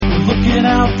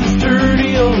this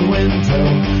dirty old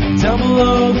window. Down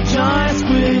below the giant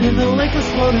squid and the lake is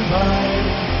floating by.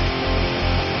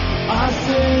 I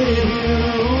sit here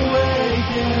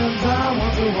awake and I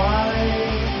wonder why.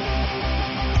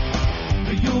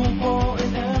 The Yule Ball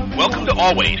and everyone. Welcome to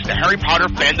Always, the Harry Potter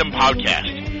Fandom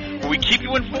Podcast, where we keep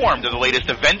you informed of the latest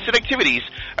events and activities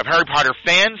of Harry Potter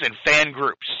fans and fan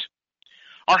groups.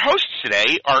 Our hosts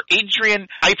today are Adrian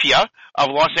Ipia of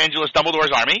Los Angeles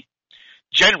Dumbledore's Army,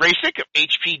 Jen Rasick of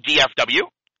HP DFW.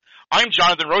 I'm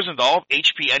Jonathan Rosenthal of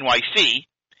HP NYC.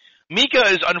 Mika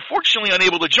is unfortunately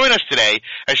unable to join us today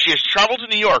as she has traveled to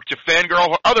New York to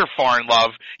fangirl her other foreign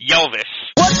love, Yelvis.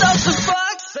 What does the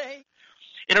fox say?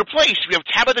 In her place, we have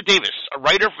Tabitha Davis, a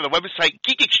writer for the website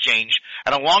Geek Exchange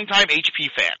and a longtime HP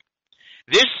fan.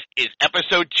 This is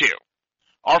episode 2.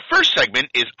 Our first segment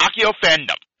is Accio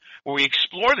Fandom, where we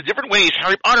explore the different ways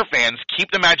Harry Potter fans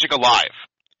keep the magic alive.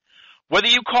 Whether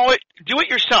you call it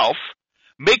do-it-yourself,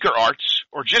 maker arts,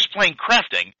 or just plain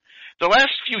crafting, the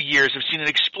last few years have seen an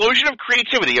explosion of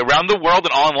creativity around the world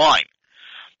and online.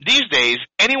 These days,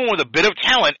 anyone with a bit of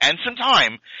talent and some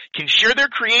time can share their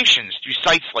creations through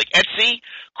sites like Etsy,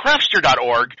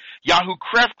 Craftster.org, Yahoo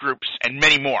Craft Groups, and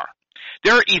many more.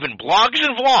 There are even blogs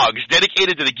and vlogs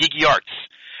dedicated to the geeky arts,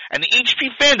 and the HP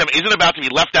fandom isn't about to be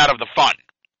left out of the fun.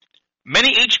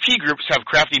 Many HP groups have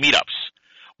crafty meetups,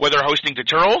 whether hosting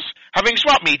tutorials, having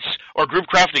swap meets, or group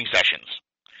crafting sessions.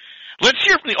 Let's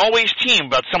hear from the Always team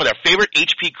about some of their favorite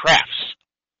HP crafts.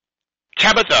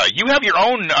 Tabitha, you have your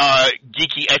own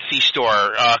geeky Etsy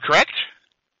store, correct?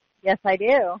 Yes, I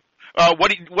do.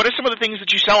 What are some of the things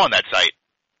that you sell on that site?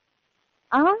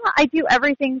 I do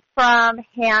everything from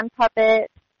hand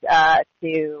puppets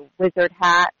to wizard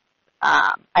hats.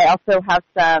 I also have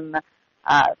some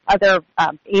other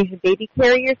Asian baby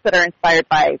carriers that are inspired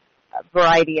by a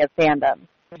variety of fandoms.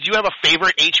 Do you have a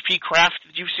favorite HP craft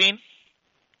that you've seen?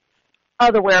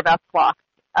 Oh, the whereabouts clocks.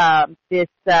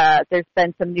 There's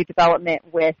been some new development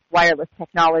with wireless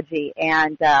technology,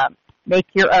 and make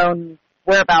your own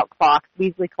whereabout clocks,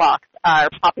 Weasley clocks, are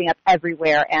popping up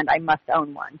everywhere, and I must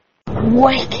own one.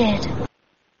 Wicked.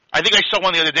 I think I saw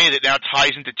one the other day that now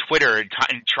ties into Twitter and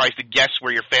tries to guess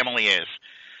where your family is.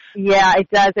 Yeah, it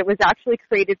does. It was actually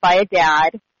created by a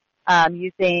dad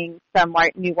using some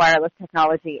new wireless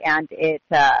technology, and it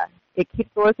keeps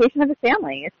the location of his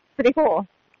family. It's pretty cool.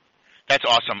 That's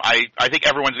awesome. I think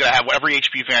everyone's going to have, every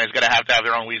HP fan is going to have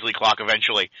their own Weasley clock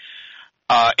eventually.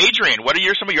 Adrian, what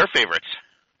are some of your favorites?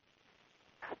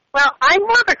 Well, I'm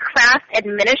more of a craft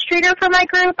administrator for my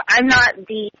group. I'm not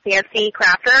the fancy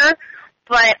crafter,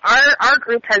 but our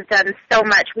group has done so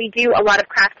much. We do a lot of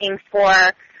crafting for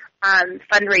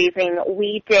fundraising.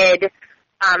 We did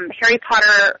Harry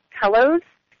Potter pillows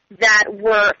that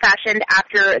were fashioned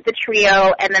after the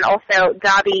trio and then also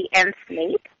Dobby and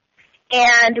Snape.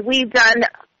 And we've done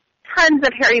tons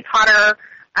of Harry Potter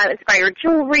inspired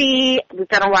jewelry. We've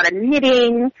done a lot of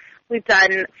knitting. We've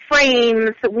done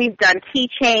frames. We've done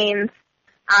keychains.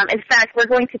 In fact, we're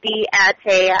going to be at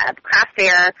a craft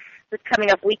fair this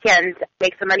coming up weekend to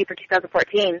make some money for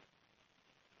 2014.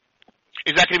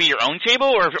 Is that going to be your own table,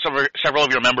 or are several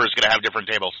of your members going to have different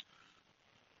tables?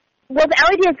 Well, the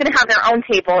LED is going to have their own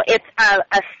table. It's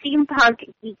a steampunk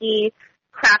geeky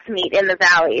craft meet in the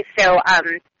Valley. So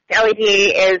the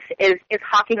LED is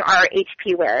hawking our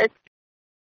HP wares.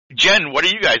 Jen, what are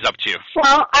you guys up to?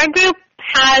 Well, our group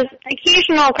has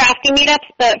occasional crafting meetups,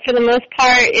 but for the most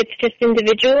part, it's just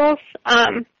individuals.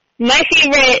 My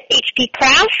favorite HP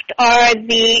craft are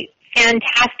the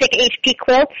fantastic HP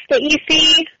quilts that you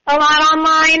see a lot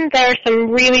online. There are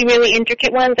some really, really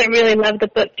intricate ones. I really love the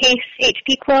bookcase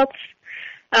HP quilts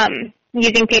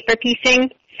using paper piecing.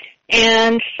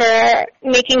 And for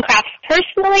making crafts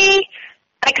personally,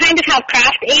 I kind of have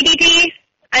craft ADD.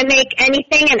 I make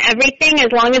anything and everything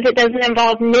as long as it doesn't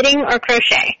involve knitting or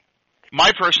crochet.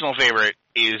 My personal favorite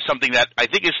is something that I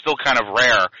think is still kind of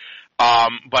rare,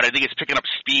 but I think it's picking up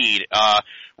speed.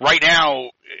 Right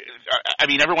now, I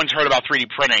mean, everyone's heard about 3D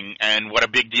printing and what a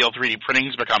big deal 3D printing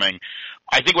is becoming.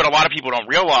 I think what a lot of people don't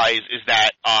realize is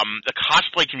that the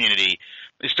cosplay community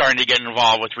is starting to get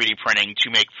involved with 3D printing to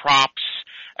make props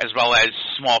as well as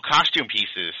small costume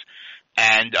pieces.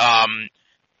 And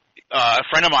a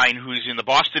friend of mine who's in the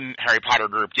Boston Harry Potter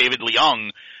group, David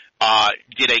Leung,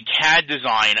 did a CAD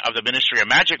design of the Ministry of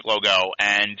Magic logo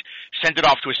and sent it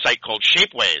off to a site called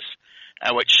Shapeways.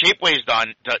 What Shapeways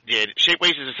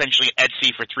Shapeways is essentially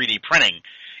Etsy for 3D printing.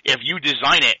 If you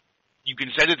design it, you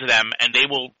can send it to them, and they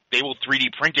will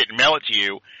 3D print it and mail it to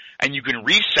you, and you can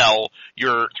resell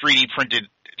your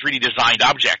 3D designed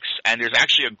objects. And there's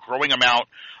actually a growing amount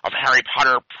of Harry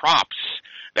Potter props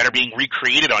that are being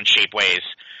recreated on Shapeways.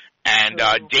 And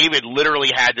David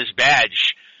literally had this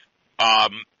badge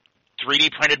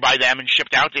 3D printed by them and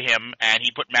shipped out to him, and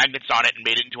he put magnets on it and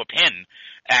made it into a pin.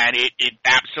 And it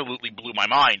absolutely blew my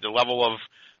mind. The level of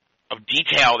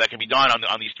detail that can be done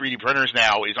on these 3D printers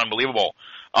now is unbelievable.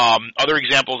 Other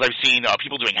examples I've seen,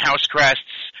 people doing house crests,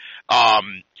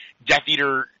 Death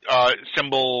Eater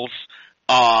symbols.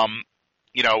 I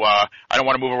don't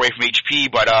want to move away from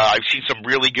HP, but I've seen some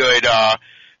really good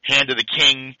Hand of the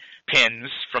King pins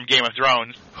from Game of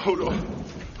Thrones. Hold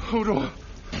on.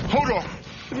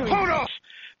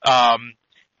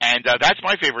 And that's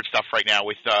my favorite stuff right now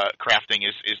with crafting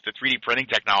is the 3D printing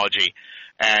technology.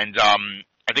 And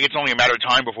I think it's only a matter of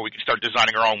time before we can start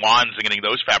designing our own wands and getting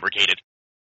those fabricated.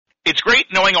 It's great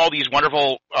knowing all these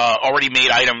wonderful already made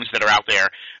items that are out there,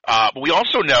 but we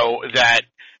also know that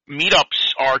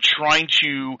meetups are trying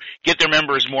to get their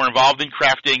members more involved in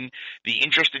crafting. The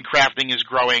interest in crafting is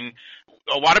growing.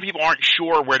 A lot of people aren't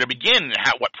sure where to begin,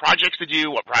 what projects to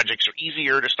do, what projects are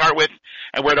easier to start with,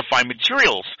 and where to find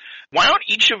materials. Why don't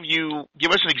each of you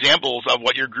give us some examples of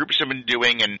what your groups have been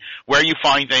doing and where you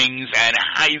find things and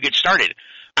how you get started?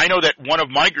 I know that one of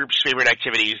my group's favorite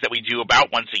activities that we do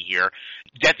about once a year,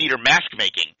 Death Eater mask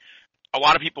making. A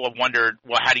lot of people have wondered,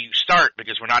 well, how do you start?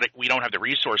 Because we don't have the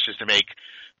resources to make,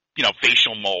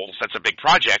 facial molds. That's a big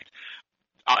project.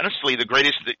 Honestly, the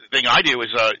greatest thing I do is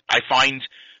I find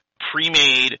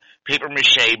pre-made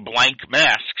papier-mâché blank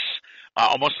masks,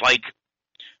 almost like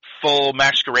full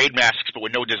masquerade masks, but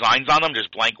with no designs on them,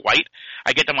 just blank white.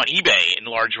 I get them on eBay in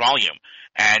large volume.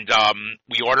 And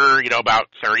we order, about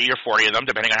 30 or 40 of them,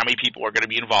 depending on how many people are going to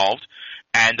be involved.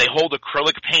 And they hold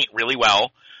acrylic paint really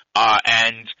well.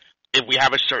 And if we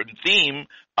have a certain theme,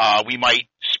 we might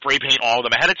spray paint all of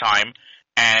them ahead of time.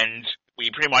 And we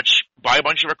pretty much buy a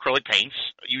bunch of acrylic paints,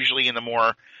 usually in the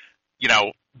more,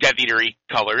 Death Eater-y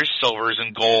colors, silvers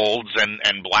and golds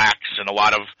and blacks and a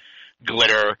lot of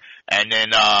glitter. And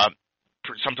then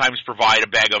sometimes provide a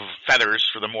bag of feathers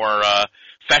for the more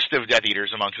festive Death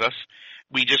Eaters amongst us.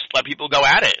 We just let people go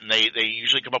at it, and they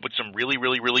usually come up with some really,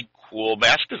 really, really cool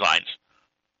mask designs.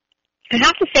 I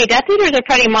have to say, Death Eaters are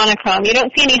pretty monochrome. You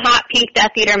don't see any hot pink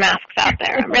Death Eater masks out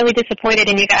there. I'm really disappointed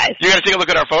in you guys. You got to take a look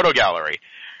at our photo gallery.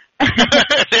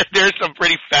 There's some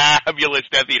pretty fabulous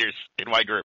Death Eaters in my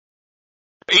group.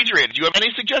 Adrian, do you have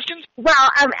any suggestions? Well,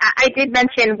 I did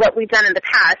mention what we've done in the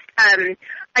past.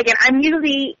 Again, I'm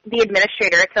usually the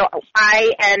administrator, so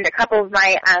I and a couple of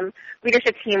my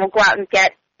leadership team will go out and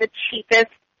get the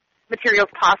cheapest materials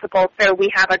possible, so we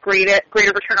have a greater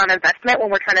return on investment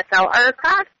when we're trying to sell our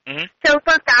craft. Mm-hmm. So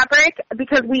for fabric,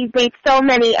 because we've made so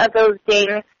many of those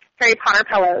dang Harry Potter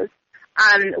pillows,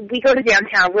 we go to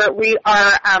downtown. We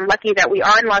are lucky that we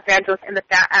are in Los Angeles, and the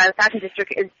fashion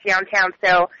district is downtown.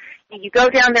 So you go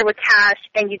down there with cash,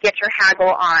 and you get your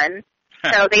haggle on.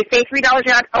 So they say $3 a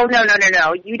yard. Oh, no.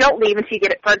 You don't leave until you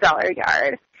get it for $1 a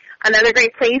yard. Another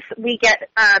great place we get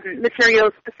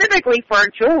materials specifically for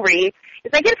jewelry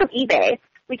is I get it from eBay.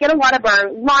 We get a lot of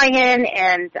our lion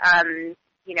and,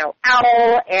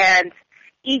 owl and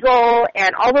eagle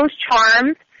and all those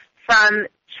charms from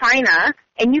China,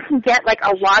 and you can get like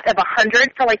a lot of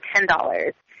 100 for like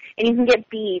 $10. And you can get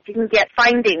beads, you can get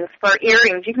findings for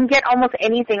earrings, you can get almost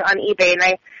anything on eBay. And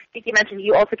I think you mentioned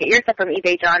you also get your stuff from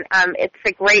eBay, John. It's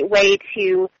a great way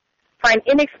to find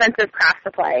inexpensive craft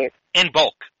supplies. In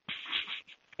bulk.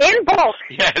 In bulk.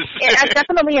 Yes.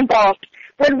 Definitely in bulk.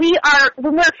 When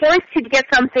we're forced to get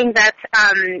something that's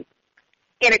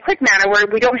in a quick manner where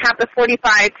we don't have the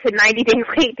 45 to 90 day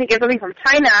wait to get something from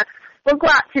China, we'll go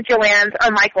out to Joann's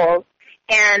or Michael's.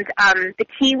 And the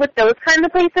key with those kinds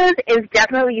of places is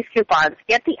definitely use coupons.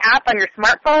 Get the app on your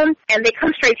smartphone, and they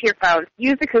come straight to your phone.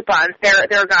 Use the coupons;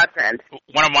 they're a godsend.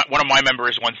 One of my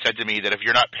members once said to me that if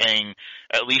you're not paying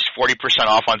at least 40%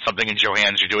 off on something in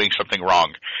Joann's, you're doing something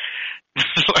wrong.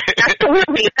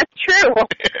 Absolutely, that's true.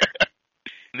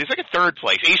 There's like a third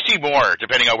place, AC Moore,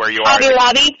 depending on where you are. Hobby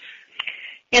Lobby.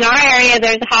 In our area,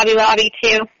 there's a Hobby Lobby,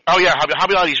 too. Oh, yeah.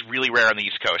 Hobby Lobby is really rare on the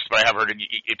East Coast, but I have heard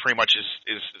it pretty much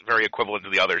is very equivalent to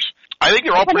the others. I think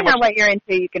they're all pretty much... Depending on what you're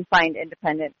into, you can find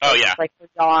independent. Oh, yeah. Like for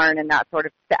yarn and that sort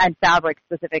of, and fabric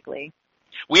specifically.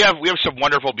 We have some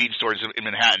wonderful bead stores in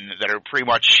Manhattan that are pretty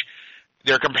much,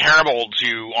 they're comparable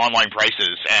to online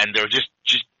prices, and they're just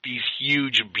these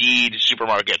huge bead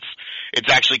supermarkets. It's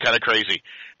actually kind of crazy.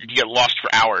 You can get lost for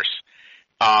hours.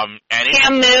 Cam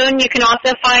Moon, you can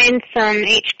also find some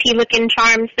HP-looking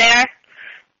charms there,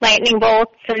 lightning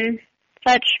bolts and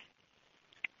such.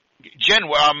 Jen,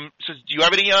 so do you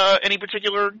have any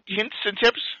particular hints and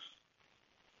tips?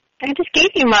 I just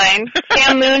gave you mine.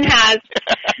 Cam Moon has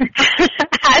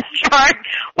charms.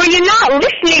 Well, you're not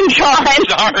listening, John.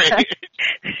 Sorry.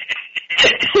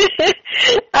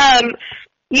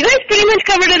 You guys pretty much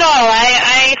covered it all.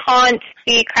 I haunt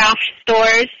the craft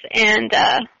stores and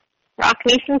rock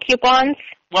me some coupons.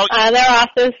 Well, there are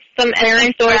also some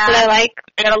errant stores that I like.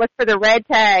 You gotta look for the red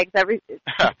tags. You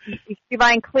should be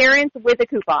buying clearance with a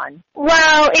coupon.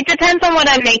 Well, it depends on what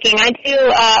I'm making. I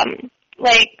do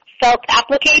like felt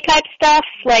applique type stuff,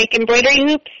 like embroidery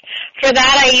hoops. For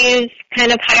that, I use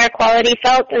kind of higher quality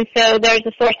felt, and so there's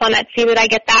a source on Etsy that I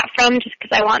get that from, just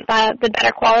because I want the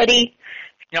better quality.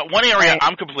 Now, one area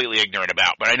I'm completely ignorant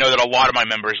about, but I know that a lot of my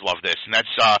members love this, and that's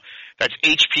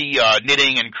HP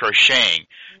knitting and crocheting.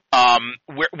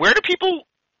 Where do people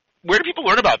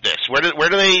learn about this? Where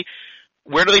do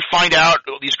they find out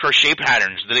these crochet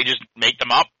patterns? Do they just make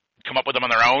them up, come up with them on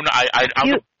their own?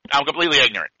 I'm completely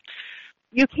ignorant.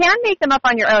 You can make them up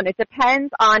on your own. It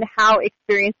depends on how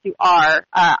experienced you are.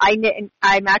 I knit, and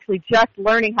I'm actually just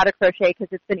learning how to crochet because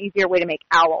it's an easier way to make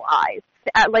owl eyes.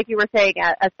 Like you were saying,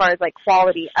 as far as like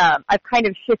quality, I've kind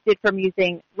of shifted from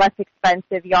using less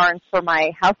expensive yarns for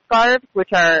my house scarves, which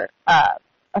are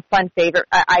a fun favorite.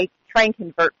 I try and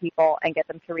convert people and get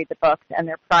them to read the books, and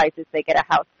their prize is they get a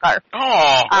house scarf. Oh,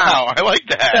 wow, I like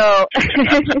that. So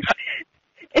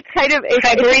it's kind of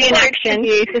in action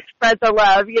to spread the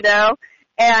love, you know.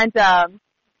 And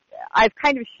I've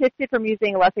kind of shifted from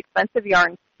using less expensive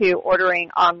yarns to ordering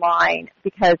online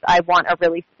because I want a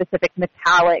really specific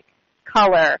metallic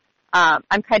color.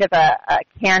 I'm kind of a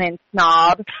Canon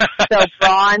snob, so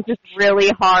bronze is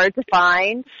really hard to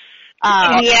find.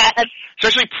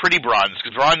 Especially pretty bronze,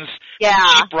 because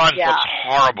cheap bronze looks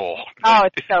horrible. Oh,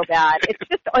 it's so bad.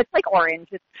 It's like orange.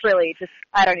 It's really just,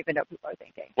 I don't even know what people are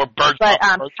thinking. Or burnt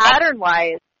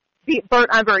pattern-wise,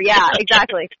 burnt umber, yeah,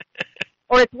 exactly.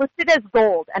 Or it's listed as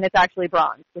gold, and it's actually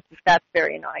bronze, that's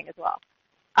very annoying as well.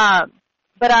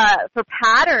 But for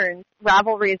patterns,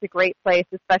 Ravelry is a great place,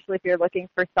 especially if you're looking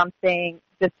for something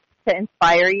just to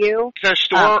inspire you. Is there a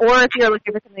store? Or if you're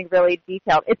looking for something really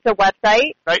detailed. It's a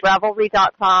website, right?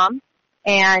 Ravelry.com,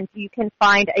 and you can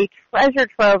find a treasure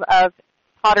trove of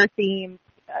Potter-themed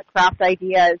craft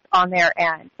ideas on there,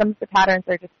 and some of the patterns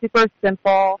are just super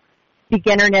simple.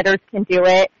 Beginner knitters can do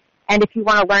it. And if you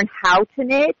want to learn how to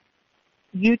knit,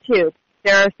 YouTube.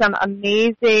 There are some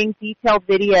amazing detailed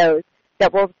videos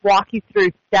that will walk you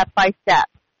through step by step.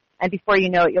 And before you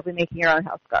know it, you'll be making your own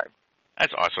house scarves.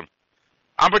 That's awesome.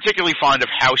 I'm particularly fond of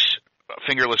house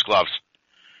fingerless gloves.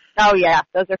 Oh, yeah.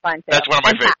 Those are fun, too. That's one of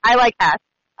my favorites. I like hats.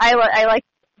 I like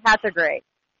hats are great.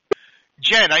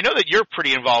 Jen, I know that you're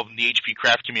pretty involved in the HP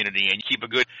craft community, and you keep a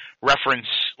good reference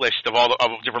list of all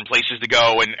of different places to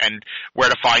go and where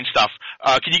to find stuff.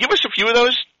 Can you give us a few of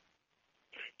those?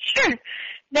 Sure.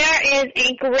 There is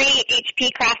a great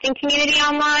HP crafting community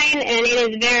online, and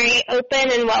it is very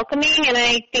open and welcoming, and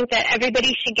I think that everybody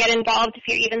should get involved if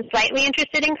you're even slightly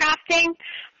interested in crafting.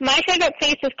 My favorite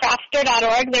place is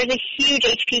craftster.org. There's a huge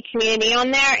HP community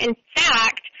on there. In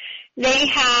fact, they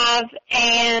have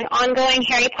an ongoing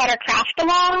Harry Potter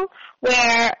craft-along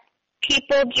where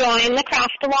people join the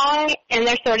craft-along, and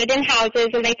they're sorted in houses,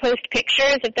 and they post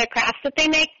pictures of their crafts that they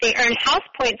make. They earn house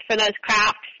points for those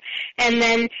crafts. And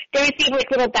then they receive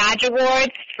like little badge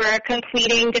awards for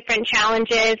completing different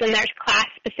challenges, and there's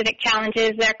class-specific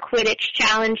challenges, there are Quidditch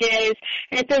challenges,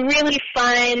 and it's a really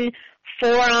fun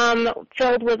forum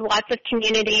filled with lots of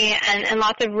community and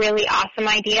lots of really awesome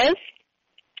ideas.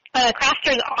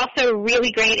 Craftster is also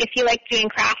really great if you like doing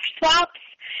craft swaps,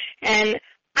 and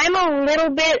I'm a little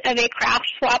bit of a craft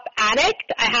swap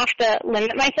addict. I have to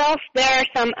limit myself. There are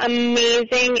some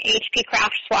amazing HP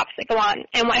craft swaps that go on.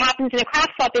 And what happens in a craft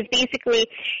swap is basically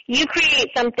you create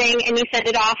something and you send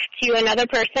it off to another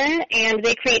person, and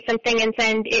they create something and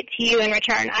send it to you in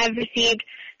return. I've received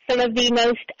some of the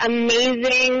most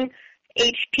amazing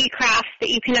HP crafts that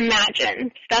you can imagine,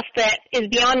 stuff that is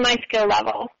beyond my skill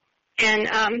level.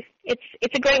 And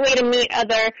it's a great way to meet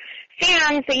other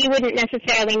fans that you wouldn't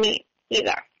necessarily meet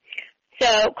either.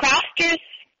 So Craftster's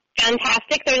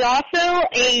fantastic. There's also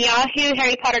a Yahoo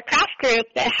Harry Potter craft group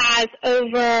that has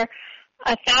over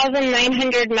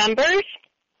 1,900 members.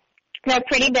 They're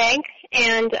pretty big,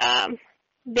 and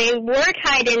they were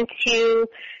tied into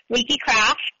Leaky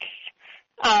Crafts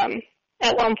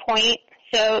at one point.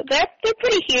 So they're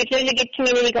pretty huge. There's a good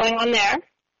community going on there.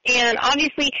 And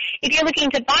obviously, if you're looking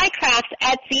to buy crafts,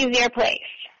 Etsy's your place,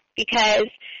 because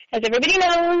as everybody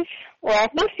knows, or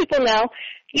most people know,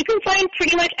 you can find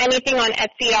pretty much anything on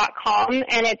Etsy.com,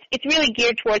 and it's really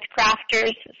geared towards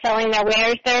crafters selling their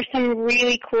wares. There are some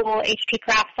really cool HP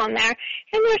crafts on there,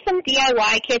 and there's some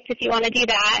DIY kits if you want to do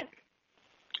that.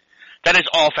 That is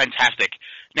all fantastic.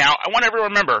 Now, I want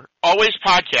everyone to remember, Always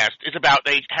Podcast is about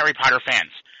the Harry Potter fans.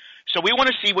 So we want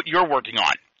to see what you're working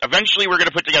on. Eventually, we're going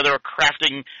to put together a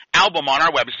crafting album on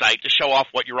our website to show off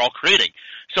what you're all creating.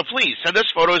 So please send us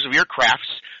photos of your crafts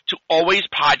to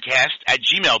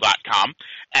alwayspodcast@gmail.com.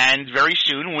 And very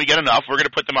soon, when we get enough, we're going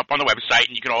to put them up on the website,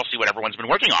 and you can all see what everyone's been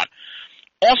working on.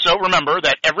 Also, remember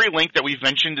that every link that we've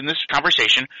mentioned in this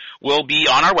conversation will be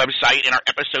on our website in our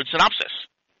episode synopsis.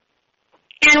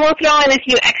 And we'll throw in a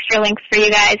few extra links for you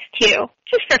guys, too,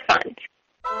 just for fun.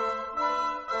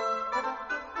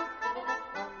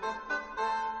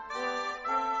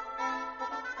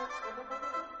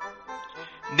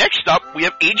 Next up, we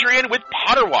have Adrienne with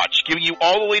Potter Watch, giving you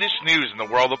all the latest news in the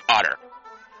world of Potter.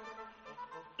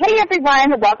 Hey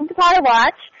everyone, welcome to Potter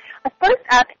Watch. First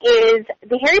up is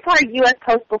the Harry Potter U.S.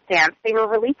 Postal Stamps. They were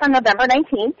released on November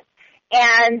 19th,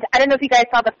 and I don't know if you guys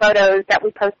saw the photos that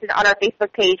we posted on our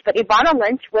Facebook page, but Ivana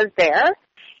Lynch was there,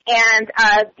 and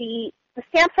the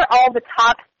stamps are all the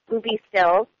top movie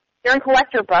stills. They're in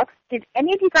collector books. Did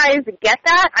any of you guys get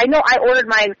that? I know I ordered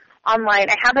mine online.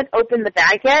 I haven't opened the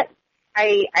bag yet.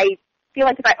 I feel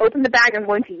like if I open the bag, I'm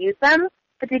going to use them.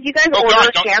 But did you guys order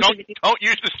stamps? Don't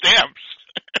use the stamps.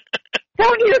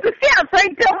 Don't use the stamps,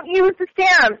 right? Don't use the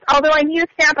stamps. Although I need a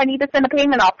stamp, I need to send a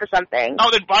payment off for something. Oh,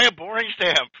 then buy a boring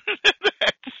stamp.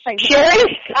 Curious?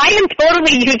 I am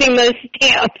totally using those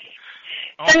stamps.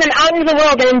 Send them out into the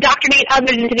world and indoctrinate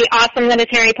others into the awesome that is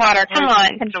Harry Potter. Come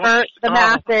on. Convert the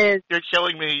masses. You're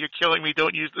killing me. You're killing me.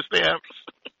 Don't use the stamps.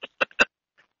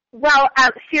 Well,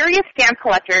 serious stamp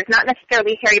collectors, not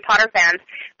necessarily Harry Potter fans,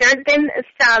 there's been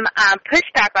some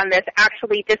pushback on this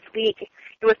actually this week.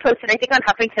 It was posted, I think, on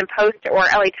Huffington Post or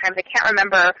LA Times. I can't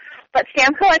remember. But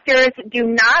stamp collectors do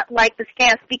not like the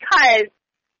stamps because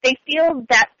they feel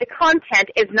that the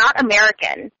content is not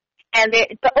American and the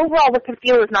overall look and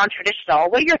feel is non-traditional.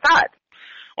 What are your thoughts?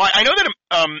 Well, I know that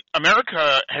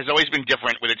America has always been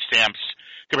different with its stamps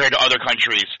compared to other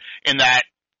countries in that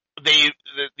the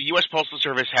U.S. Postal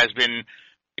Service has been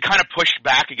kind of pushed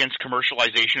back against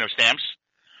commercialization of stamps.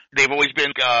 They've always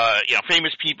been,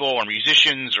 famous people or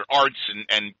musicians or arts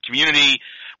and community,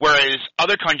 whereas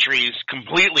other countries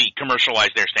completely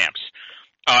commercialize their stamps.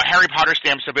 Harry Potter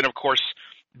stamps have been, of course,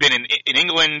 in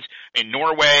England, in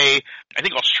Norway. I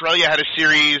think Australia had a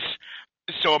series.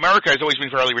 So America has always been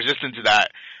fairly resistant to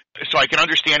that. So I can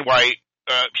understand why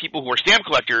people who are stamp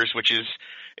collectors, which is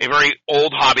a very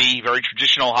old hobby, very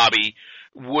traditional hobby,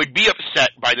 would be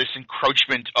upset by this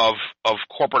encroachment of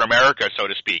corporate America, so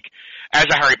to speak. As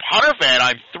a Harry Potter fan,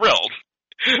 I'm thrilled,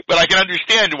 but I can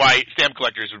understand why stamp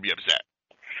collectors would be upset.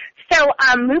 So,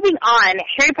 moving on,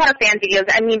 Harry Potter fan videos,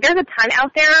 I mean, there's a ton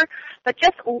out there, but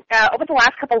just over the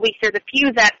last couple of weeks, there's a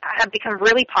few that have become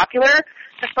really popular.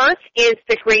 The first is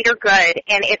The Greater Good,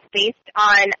 and it's based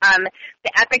on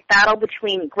the epic battle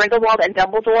between Grindelwald and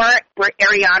Dumbledore, where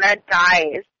Ariana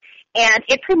dies. And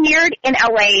it premiered in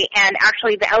LA, and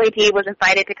actually the LADA was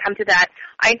invited to come to that.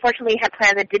 I unfortunately had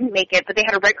plans that didn't make it, but they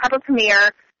had a red carpet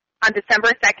premiere on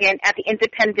December 2nd at the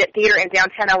Independent Theater in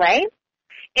downtown LA.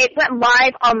 It went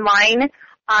live online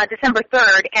December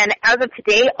 3rd, and as of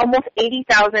today, almost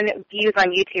 80,000 views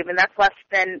on YouTube, and that's less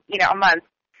than, a month.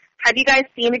 Have you guys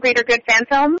seen The Greater Good fan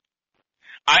film?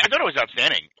 I thought it was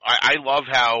outstanding. I love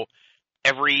how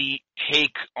every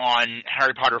take on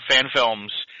Harry Potter fan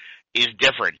films is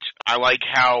different. I like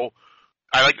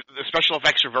the special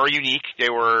effects are very unique. They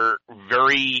were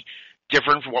very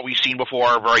different from what we've seen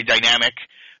before, very dynamic.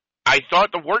 I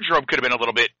thought the wardrobe could have been a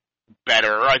little bit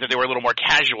better. I thought they were a little more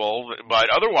casual, but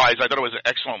otherwise I thought it was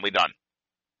excellently done.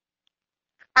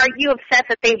 Are you upset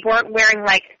that they weren't wearing,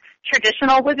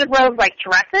 traditional wizard robes, like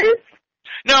dresses?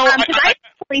 No, because I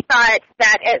actually thought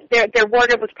that their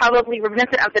wardrobe was probably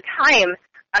reminiscent of the time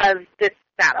of this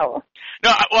battle.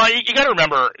 No, well, you got to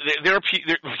remember, the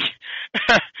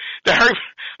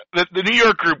New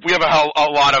York group, we have a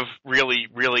lot of really,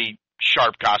 really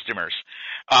sharp costumers.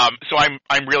 So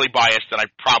I'm really biased, and I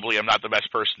probably am not the best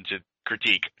person to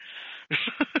critique.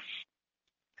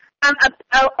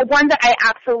 One that I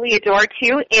absolutely adore,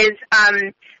 too, is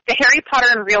the Harry Potter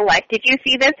in real life. Did you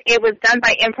see this? It was done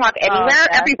by Improv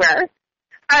Everywhere.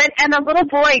 And a little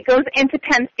boy goes into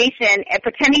Penn Station and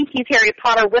pretending he's Harry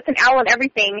Potter with an owl and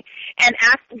everything and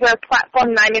asks where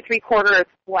platform 9 3/4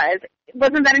 was.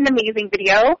 Wasn't that an amazing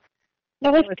video?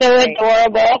 That was so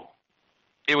adorable.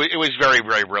 It was very,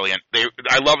 very brilliant.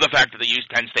 I love the fact that they used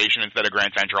Penn Station instead of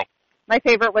Grand Central. My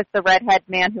favorite was the redhead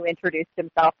man who introduced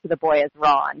himself to the boy as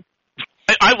Ron.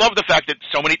 I love the fact that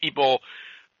so many people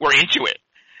were into it.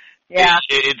 Yeah.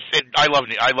 I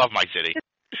love my city.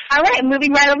 All right,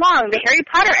 moving right along. The Harry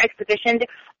Potter exhibition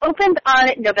opened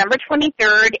on November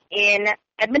 23rd in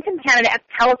Edmonton, Canada at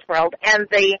Telus World, and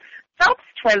the Phelps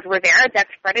twins were there. That's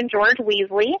Fred and George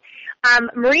Weasley.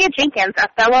 Maria Jenkins, a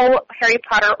fellow Harry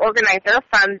Potter organizer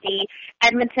from the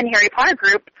Edmonton Harry Potter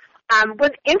group,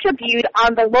 was interviewed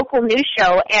on the local news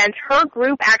show, and her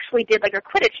group actually did like a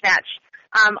Quidditch match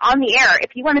on the air.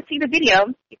 If you want to see the video,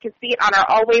 you can see it on our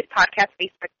Always Podcast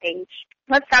Facebook page.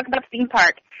 Let's talk about the theme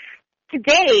park.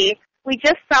 Today, we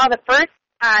just saw the first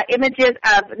images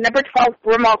of number 12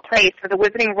 Grimmauld Place for the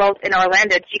Wizarding World in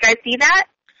Orlando. Did you guys see that?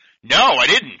 No, I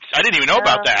didn't. I didn't even know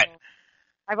about that.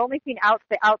 I've only seen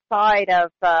outside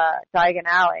of Diagon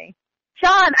Alley.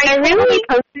 John, I really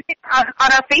posted it on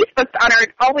our Facebook, on our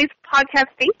Always Podcast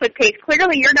Facebook page.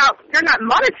 Clearly, you're not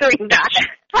monitoring that.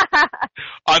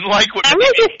 Unlike what I'm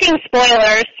resisting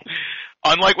spoilers.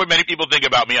 Unlike what many people think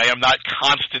about me, I am not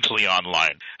constantly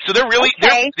online. So they're really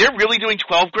they're really doing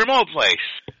 12 Grimmauld Place.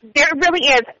 There really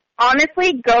is.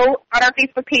 Honestly, go on our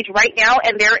Facebook page right now,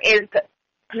 and there is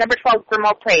number 12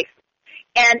 Grimmauld Place,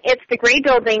 and it's the gray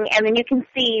building, and then you can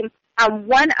see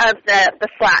one of the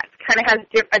flats kind of has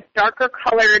a darker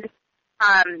colored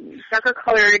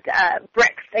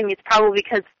bricks, and it's probably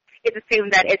because it's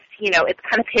assumed that it's it's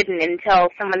kind of hidden until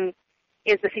someone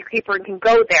is the secret keeper and can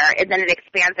go there, and then it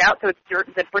expands out, so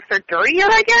the bricks are dirtier,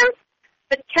 I guess.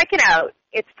 But check it out.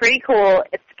 It's pretty cool.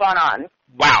 It's spot on.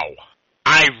 Wow.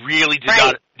 I really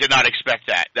did not expect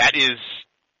that. That is...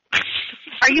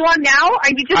 Are you on now? Are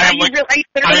you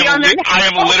literally on there now? I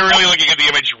am literally looking at the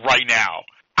image right now.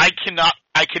 I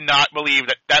cannot believe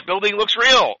that building looks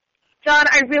real. John,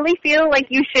 I really feel like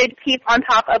you should keep on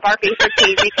top of our Facebook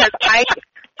page because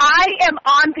I am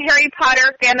on the Harry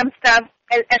Potter fandom stuff.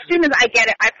 As soon as I get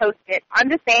it, I post it. I'm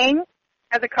just saying,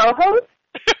 as a co-host,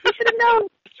 you should have known.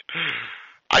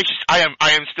 I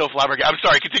am still flabbergasted. I'm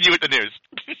sorry. Continue with the news.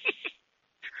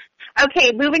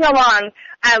 Okay, moving along.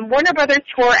 Warner Brothers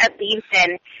tour at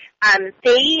Leavesden.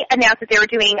 They announced that they were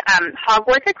doing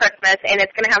Hogwarts at Christmas, and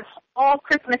it's going to have all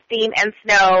Christmas theme and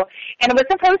snow. And it was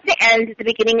supposed to end at the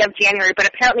beginning of January, but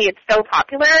apparently it's so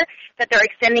popular that they're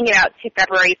extending it out to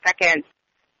February 2nd.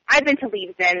 I've been to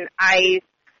Leavesden.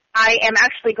 I am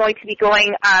actually going to be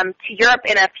going to Europe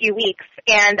in a few weeks,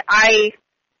 and I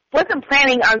wasn't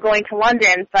planning on going to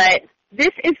London, but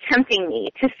this is tempting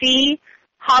me to see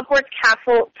Hogwarts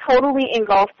Castle totally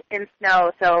engulfed in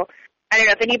snow. So I don't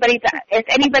know if anybody's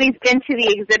been to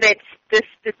the exhibit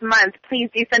this month. Please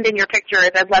do send in your pictures.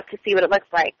 I'd love to see what it looks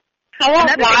like. I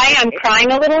won't lie, I'm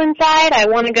crying a little inside. I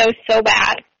want to go so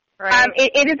bad. Right.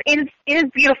 It is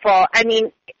beautiful. I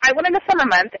mean, I went in the summer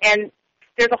month, and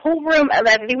there's a whole room that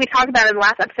I think we talked about in the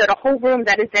last episode, a whole room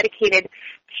that is dedicated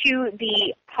to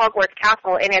the Hogwarts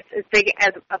Castle, and it's as big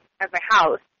as a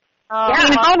house. I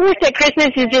mean, Hogwarts at Christmas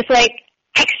is just like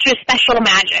extra special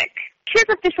magic. Here's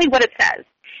officially what it says.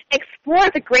 Explore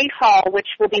the Great Hall, which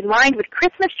will be lined with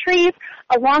Christmas trees,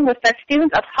 along with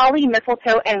festoons of holly,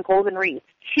 mistletoe, and golden wreaths.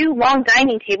 2 long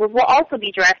dining tables will also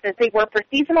be dressed as they were for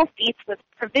seasonal feasts with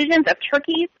provisions of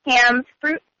turkeys, hams,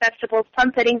 fruit, vegetables,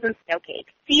 plum puddings, and snow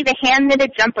cakes. See the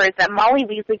hand-knitted jumpers that Molly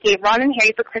Weasley gave Ron and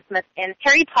Harry for Christmas in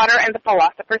Harry Potter and the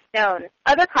Philosopher's Stone.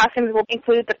 Other costumes will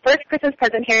include the first Christmas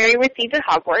present Harry received at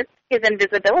Hogwarts, his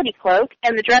invisibility cloak,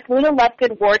 and the dress Luna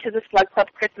Lovegood wore to the Slug Club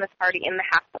Christmas party in the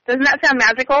Half-Life. Doesn't that sound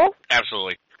magical?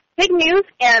 Absolutely. Big news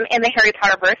in the Harry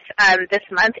Potterverse this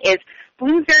month is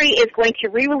Bloomsbury is going to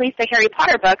re-release the Harry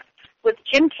Potter books with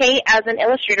Jim Kay as an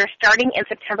illustrator starting in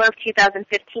September of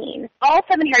 2015. All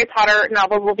 7 Harry Potter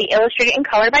novels will be illustrated and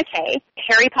colored by Kay.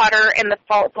 Harry Potter and the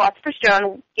Philosopher's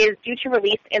Stone is due to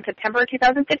release in September of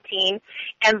 2015,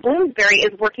 and Bloomsbury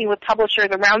is working with publishers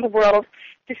around the world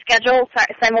to schedule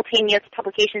simultaneous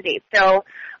publication dates. So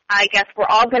I guess we're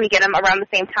all going to get them around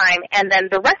the same time, and then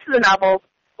the rest of the novels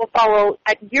will follow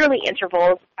at yearly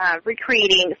intervals,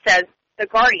 recreating, says The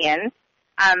Guardian,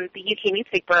 the UK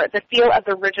newspaper, the feel of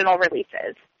the original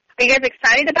releases. Are you guys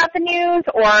excited about the news,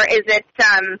 or is it,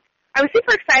 I was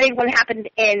super excited when it happened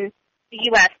in the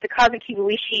U.S., the Kazuki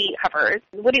covers.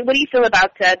 What do you feel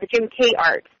about the Jim Kay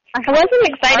art? I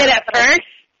wasn't excited at first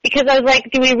because I was like,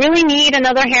 do we really need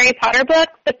another Harry Potter book?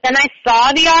 But then I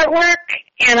saw the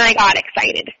artwork, and I got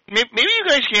excited. Maybe you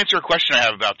guys can answer a question I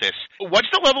have about this. What's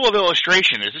the level of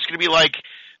illustration? Is this going to be like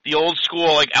the old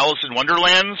school, like Alice in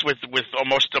Wonderlands, with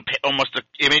almost a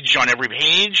image on every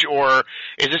page, or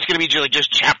is this going to be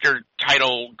just chapter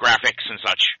title graphics and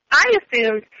such? I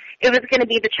assumed it was going to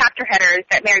be the chapter headers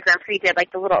that Mary Grand Prix did,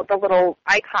 like the little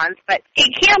icons, but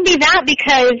it can't be that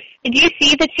because did you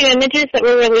see the 2 images that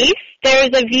were released? There's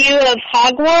a view of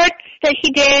Hogwarts that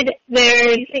he did.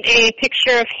 There's a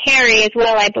picture of Harry as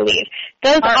well, I believe.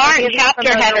 Those aren't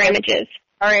chapter header images.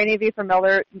 Are any of you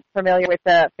familiar with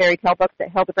the fairy tale books that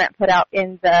Hildebrandt put out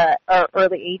in the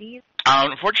early 80s?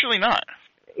 Unfortunately not.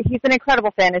 he's an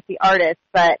incredible fantasy artist,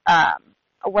 but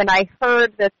when I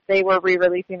heard that they were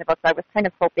re-releasing the books, I was kind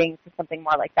of hoping for something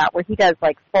more like that, where he does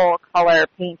like full color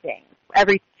paintings.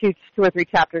 Every two or three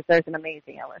chapters, there's an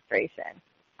amazing illustration,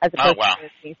 as opposed to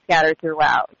being scattered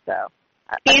throughout. So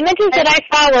the images that I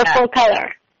saw were full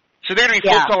color. So they're going to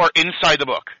be full color inside the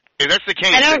book. If that's the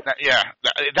case,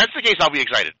 if that's the case, I'll be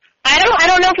excited. I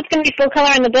don't know if it's going to be full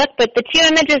color in the book, but the 2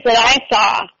 images that I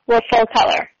saw were full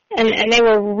color, and they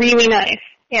were really nice.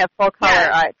 Yeah, full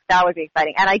color. That would be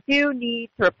exciting. And I do need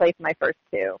to replace my first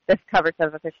 2. This covers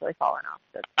have officially fallen off.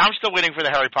 I'm still waiting for the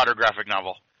Harry Potter graphic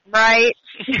novel. Right?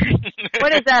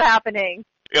 When is that happening?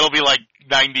 It'll be like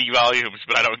 90 volumes,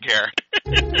 but I don't care.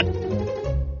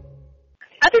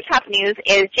 Other top news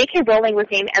is J.K. Rowling was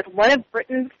named as one of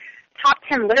Britain's top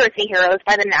 10 literacy heroes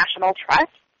by the National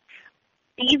Trust.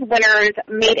 These winners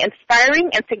made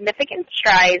inspiring and significant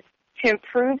strides to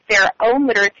improve their own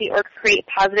literacy or create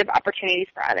positive opportunities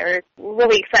for others.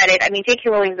 Really excited. I mean, J.K.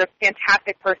 Rowling is a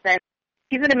fantastic person.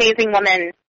 She's an amazing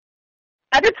woman.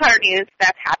 Other Potter news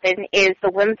that's happened is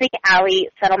the Whimsic Alley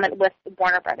settlement with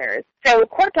Warner Brothers. So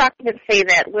court documents say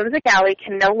that Whimsic Alley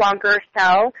can no longer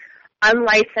sell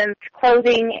unlicensed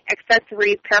clothing,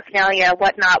 accessories, paraphernalia,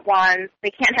 whatnot, wands.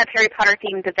 They can't have Harry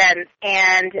Potter-themed events,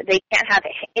 and they can't have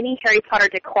any Harry Potter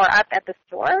decor up at the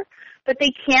store, but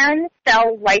they can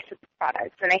sell licensed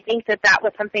products. And I think that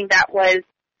was something that was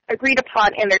agreed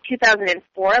upon in their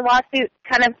 2004 lawsuit,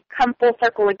 kind of come full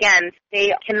circle again.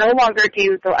 They can no longer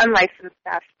do the unlicensed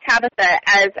stuff. Tabitha,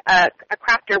 as a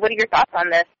crafter, what are your thoughts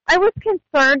on this? I was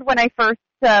concerned when I first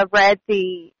read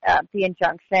the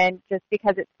injunction, just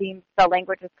because it seems the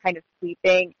language is kind of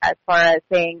sweeping as far as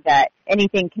saying that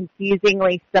anything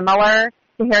confusingly similar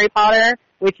to Harry Potter,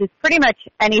 which is pretty much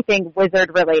anything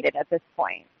wizard related at this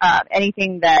point.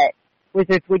 Anything that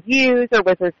wizards would use or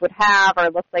wizards would have or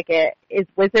looks like it is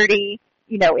wizardy,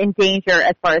 in danger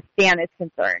as far as Stan is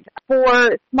concerned.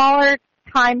 For smaller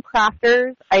time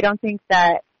crafters, I don't think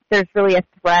that there's really a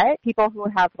threat. People who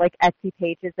have like Etsy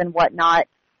pages and whatnot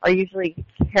are usually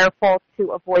careful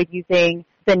to avoid using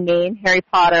the name Harry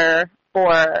Potter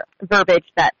or verbiage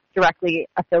that's directly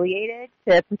affiliated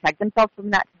to protect themselves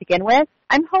from that to begin with.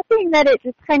 I'm hoping that it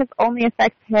just kind of only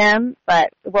affects him,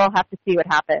 but we'll have to see what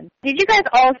happens. Did you guys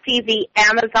all see the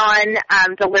Amazon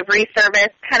delivery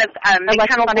service kind of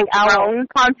electronic drone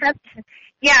concept?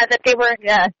 Yeah, that they were.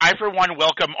 Yeah. I, for one,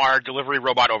 welcome our delivery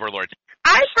robot overlords.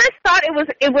 I first thought it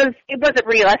wasn't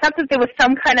real. I thought that there was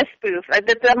some kind of spoof.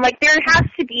 I'm like, there has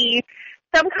to be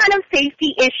some kind of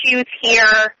safety issues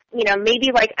here.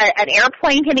 Maybe like an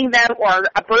airplane hitting them or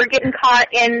a bird getting caught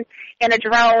in a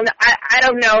drone. I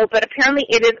don't know, but apparently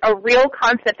it is a real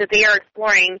concept that they are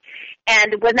exploring.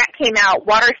 And when that came out,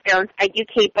 Waterstones, a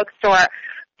UK bookstore,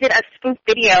 did a spoof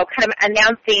video kind of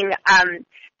announcing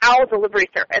Owl delivery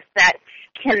service that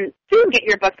can soon get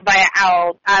your books via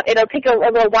Owl. It'll take a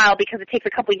little while because it takes a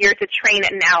couple years to train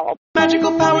an owl.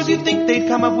 Magical powers, you'd think they'd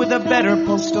come up with a better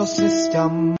postal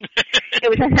system. It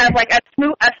was just kind of like a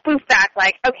spoof back,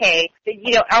 like, okay,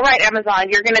 all right, Amazon,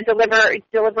 you're going to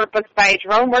deliver books by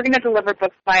drone. We're going to deliver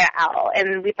books via Owl.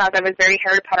 And we thought that was very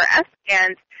Harry Potter-esque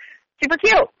and super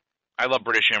cute. I love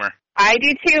British humor. I do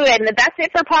too, and that's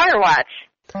it for Potter Watch.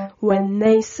 When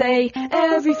they say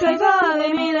every flavor,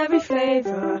 they mean every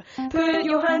flavor. Put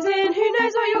your hands in, who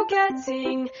knows what you're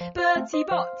getting. Bertie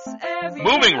Bott's every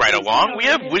Moving right along, we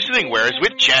have Wizarding Wares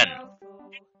with Jen.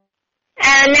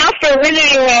 And now for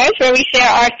Wizarding Wares, where we share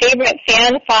our favorite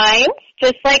fan finds.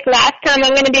 Just like last time,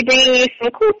 I'm going to be bringing you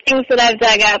some cool things that I've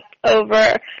dug up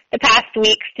over the past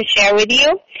weeks to share with you.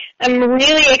 I'm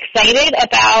really excited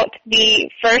about the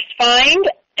first find,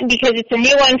 because it's a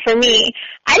new one for me.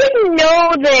 I didn't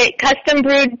know that custom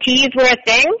brewed teas were a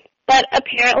thing, but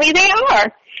apparently they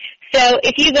are. So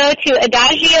if you go to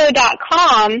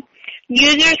Adagio.com,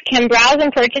 users can browse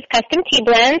and purchase custom tea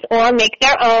blends or make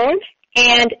their own,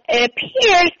 and it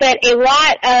appears that a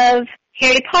lot of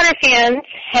Harry Potter fans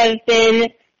have been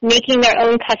making their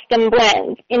own custom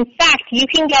blends. In fact, you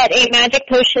can get a Magic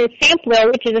Potion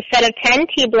sampler, which is a set of 10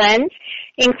 tea blends,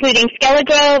 including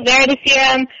Skele-Gro,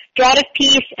 Veritaserum, Draught of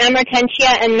Peace,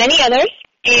 Amortentia, and many others.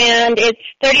 And it's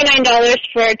 $39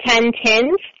 for 10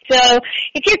 tins. So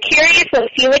if you're curious what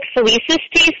Felix Felicis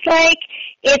tastes like,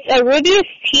 it's a Rubius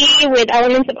tea with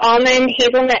elements of almond,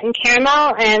 hazelnut, and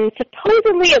caramel, and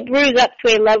supposedly it brews up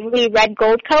to a lovely red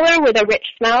gold color with a rich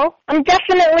smell. I'm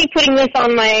definitely putting this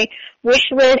on my wish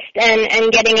list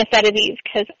and getting a set of these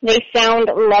because they sound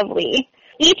lovely.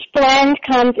 Each blend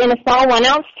comes in a small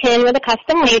 1-ounce tin with a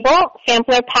custom label.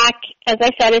 Sampler pack, as I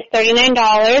said, is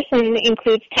 $39 and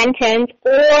includes 10 tins,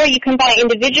 or you can buy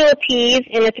individual teas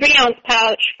in a 3-ounce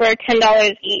pouch for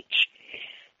 $10 each.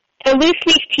 They're loose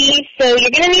leaf teas, so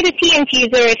you're going to need a tea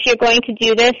infuser if you're going to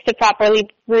do this to properly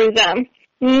brew them.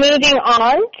 Moving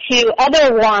on to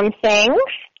other warm things.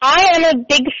 I am a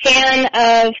big fan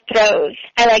of throws.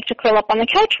 I like to curl up on the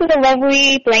couch with a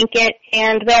lovely blanket,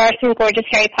 and there are some gorgeous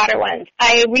Harry Potter ones.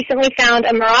 I recently found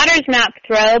a Marauders map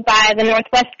throw by the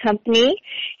Northwest Company.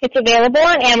 It's available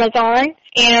on Amazon,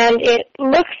 and it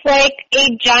looks like a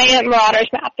giant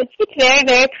Marauders map. It's very,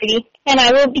 very pretty, and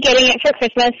I will be getting it for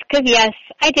Christmas because, yes,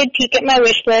 I did peek at my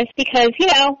wish list because,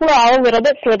 we're all a little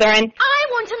bit Slytherin. I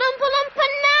want an Oompa Loompa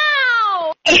now!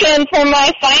 And for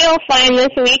my final find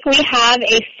this week, we have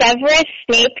a Severus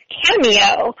Snape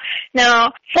cameo.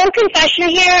 Now, full confession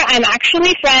here, I'm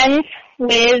actually friends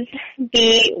with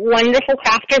the wonderful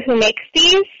crafter who makes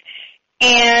these,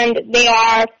 and they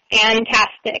are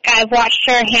fantastic. I've watched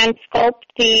her hand sculpt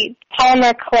the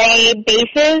polymer clay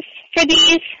bases for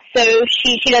these, so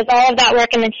she does all of that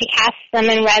work and then she casts them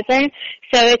in resin.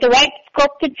 So it's a white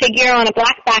sculpted figure on a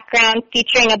black background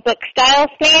featuring a book-style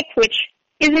Snape, which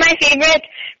is my favorite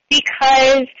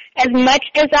because as much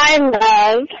as I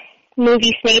love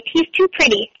movie Snape, he's too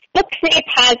pretty. Book Snape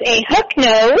has a hook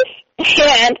nose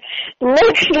and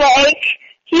looks like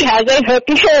he has a hook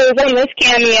nose on this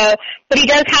cameo, but he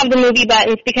does have the movie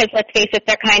buttons because, let's face it,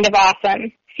 they're kind of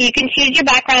awesome. So you can choose your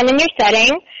background and your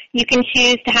setting. You can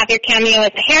choose to have your cameo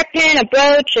as a hairpin, a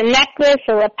brooch, a necklace,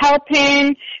 a lapel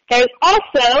pin. There's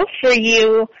also, for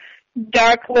you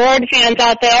Dark Lord fans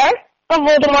out there, a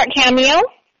Voldemort cameo,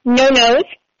 no nose,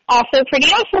 also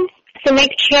pretty awesome. So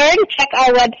make sure to check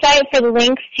our website for the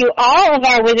links to all of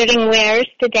our Wizarding wares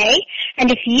today.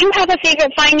 And if you have a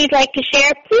favorite find you'd like to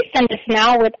share, please send us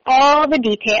now with all the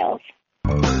details.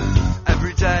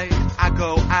 Every day I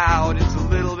go out, it's a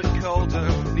little bit colder.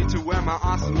 Need to wear my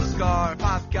awesome scarf.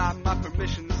 I've got my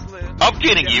permission slip.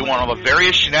 Updating you on all the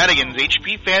various shenanigans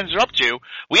HP fans are up to,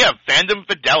 we have Fandom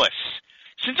Fidelis.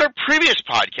 Since our previous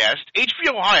podcast, HP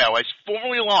Ohio has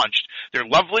formally launched their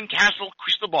Loveland Castle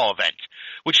Crystal Ball event,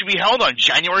 which will be held on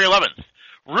January 11th.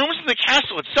 Rooms in the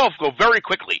castle itself go very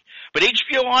quickly, but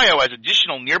HP Ohio has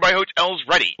additional nearby hotels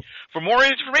ready. For more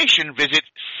information, visit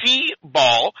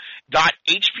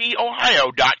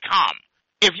cball.hpohio.com.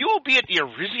 If you will be at the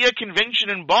Arisia Convention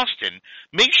in Boston,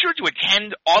 make sure to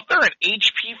attend author and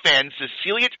HP fan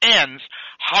Cecilia Tan's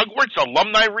Hogwarts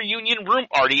Alumni Reunion Room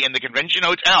Party in the Convention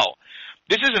Hotel.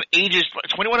 This is an ages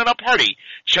 21 and up party.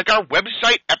 Check our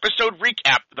website episode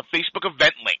recap, the Facebook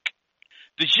event link.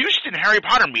 The Houston Harry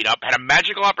Potter meetup had a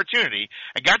magical opportunity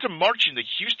and got to march in the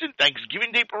Houston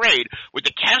Thanksgiving Day Parade with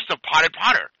the cast of Potted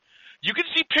Potter. You can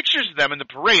see pictures of them in the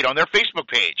parade on their Facebook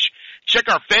page. Check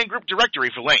our fan group directory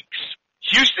for links.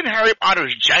 Houston Harry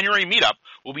Potter's January meetup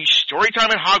will be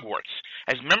Storytime at Hogwarts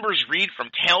as members read from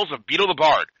Tales of Beetle the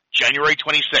Bard, January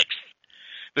 26th.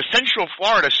 The Central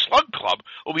Florida Slug Club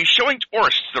will be showing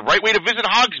tourists the right way to visit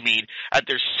Hogsmeade at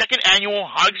their second annual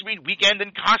Hogsmeade Weekend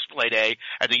and Cosplay Day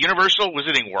at the Universal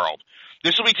Wizarding World.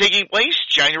 This will be taking place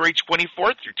January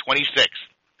 24th through 26th.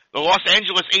 The Los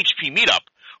Angeles HP Meetup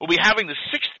will be having the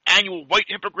 6th annual White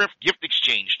Hippogriff Gift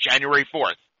Exchange January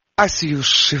 4th. I see you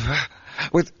shiver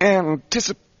with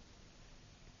anticipation.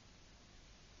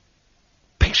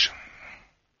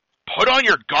 Put on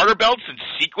your garter belts and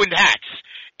sequined hats.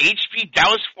 HP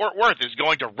Dallas Fort Worth is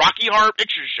going to Rocky Horror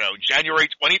Picture Show January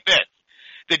 25th.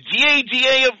 The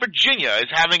DADA of Virginia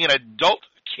is having an adult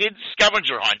kids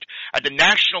scavenger hunt at the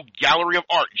National Gallery of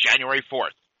Art January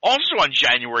 4th. Also on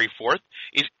January 4th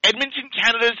is Edmonton,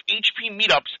 Canada's HP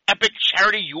Meetup's Epic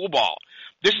Charity Yule Ball.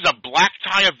 This is a black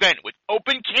tie event with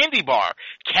open candy bar,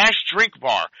 cash drink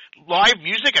bar, live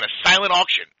music, and a silent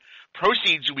auction.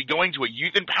 Proceeds will be going to a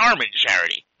youth empowerment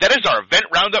charity. That is our event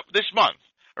roundup this month.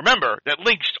 Remember that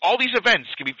links to all these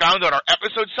events can be found on our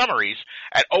episode summaries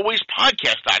at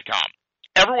alwayspodcast.com.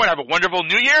 Everyone have a wonderful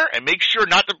new year and make sure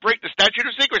not to break the statute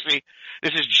of secrecy.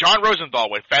 This is John Rosenthal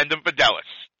with Fandom Fidelis.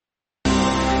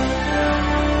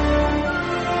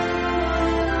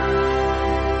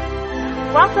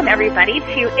 Welcome, everybody,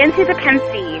 to Into the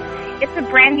Pensieve. It's a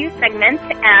brand new segment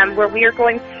where we are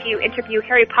going to interview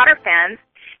Harry Potter fans,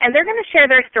 and they're going to share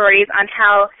their stories on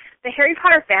how the Harry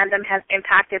Potter fandom has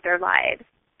impacted their lives.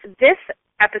 This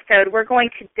episode, we're going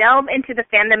to delve into the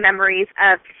fandom memories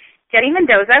of Jenny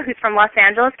Mendoza, who's from Los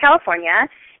Angeles, California,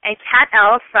 and Kat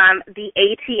L. from the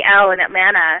ATL in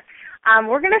Atlanta.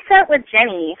 We're going to start with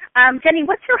Jenny. Jenny,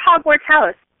 what's your Hogwarts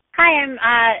house? Hi, I'm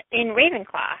in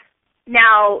Ravenclaw.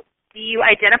 Now, do you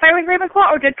identify with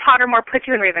Ravenclaw, or did Pottermore put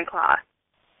you in Ravenclaw?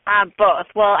 Both.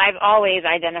 Well, I've always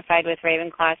identified with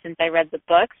Ravenclaw since I read the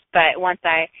books, but once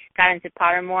I got into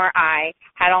Pottermore, I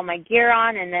had all my gear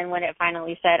on, and then when it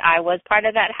finally said I was part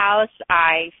of that house,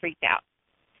 I freaked out.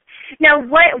 Now,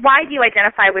 why do you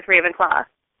identify with Ravenclaw?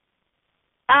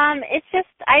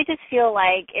 I just feel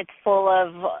like it's full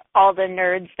of all the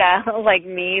nerds that like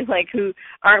me, like who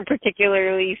aren't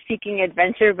particularly seeking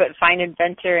adventure but find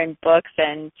adventure in books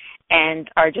and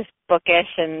are just bookish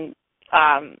and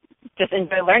just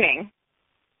enjoy learning.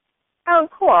 Oh,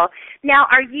 cool. Now,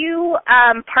 are you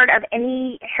part of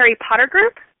any Harry Potter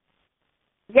group?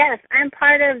 Yes, I'm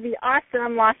part of the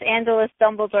awesome Los Angeles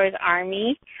Dumbledore's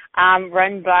Army,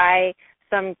 run by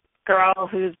some girl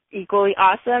who's equally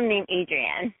awesome named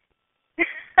Adrienne.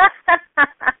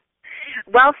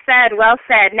 Well said, well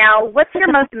said. Now, what's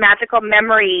your most magical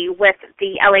memory with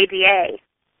the LADA?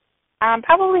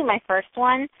 Probably my first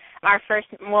one. My first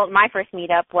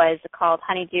meetup was called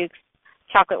Honeyduke's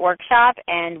Chocolate Workshop,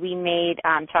 and we made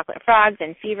chocolate frogs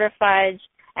and fever fudge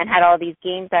and had all these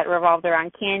games that revolved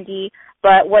around candy.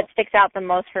 But what sticks out the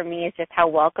most for me is just how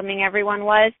welcoming everyone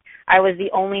was. I was the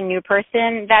only new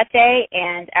person that day,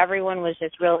 and everyone was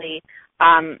just really,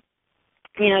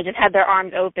 just had their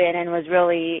arms open and was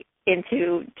really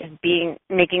into just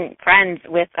making friends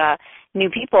with new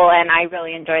people, and I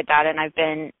really enjoyed that, and I've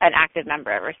been an active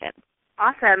member ever since.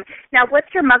 Awesome. Now,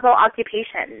 what's your Muggle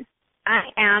occupation? I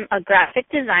am a graphic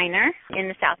designer in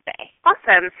the South Bay.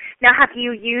 Awesome. Now, have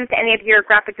you used any of your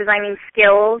graphic designing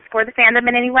skills for the fandom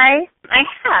in any way? I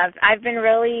have. I've been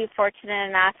really fortunate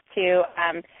enough to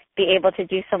be able to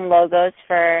do some logos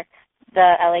for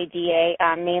the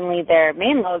LADA, mainly their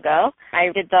main logo.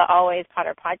 I did the Always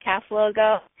Potter podcast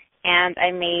logo, and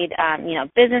I made,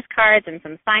 business cards and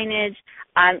some signage.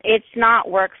 It's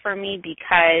not work for me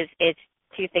because it's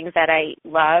two things that I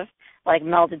love, like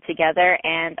melded together,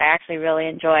 and I actually really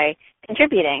enjoy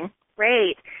contributing.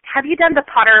 Great. Have you done the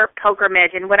Potter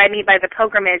pilgrimage? And what I mean by the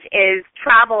pilgrimage is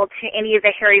travel to any of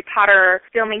the Harry Potter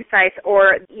filming sites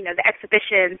or, the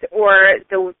exhibitions or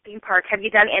the theme park. Have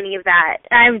you done any of that?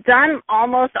 I've done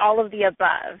almost all of the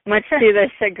above, much to the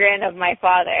chagrin of my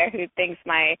father, who thinks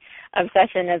my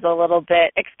obsession is a little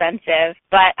bit expensive.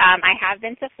 But I have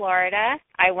been to Florida.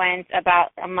 I went about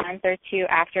a month or two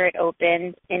after it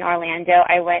opened in Orlando.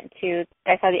 I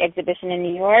saw the exhibition in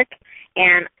New York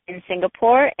and in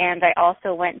Singapore, and I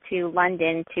also went to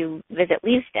London to visit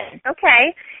Leavesden.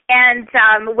 Okay. And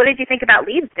what did you think about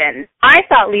Leavesden? I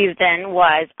thought Leavesden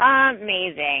was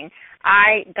amazing.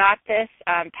 I got this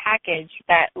package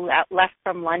that left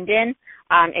from London.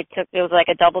 It was like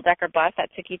a double-decker bus that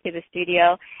took you to the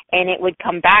studio, and it would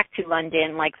come back to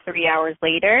London like 3 hours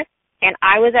later. And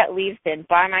I was at Leavesden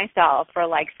by myself for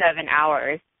like 7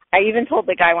 hours. I even told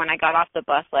the guy when I got off the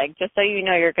bus, like, just so you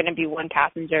know, you're going to be one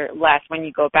passenger less when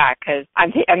you go back, because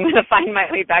I'm going to find my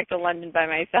way back to London by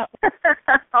myself.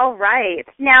 All right.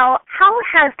 Now, how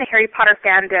has the Harry Potter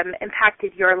fandom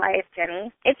impacted your life,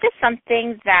 Jenny? It's just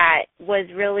something that was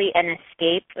really an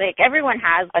escape. Like, everyone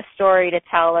has a story to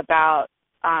tell about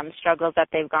struggles that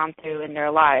they've gone through in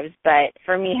their lives. But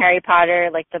for me, Harry Potter,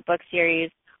 like the book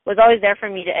series, was always there for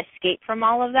me to escape from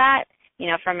all of that.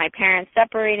 From my parents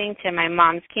separating to my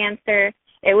mom's cancer,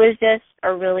 it was just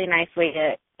a really nice way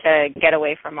to get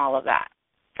away from all of that,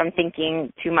 from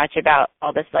thinking too much about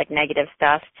all this, like, negative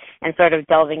stuff and sort of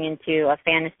delving into a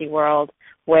fantasy world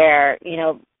where,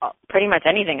 pretty much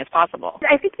anything is possible.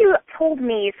 I think you told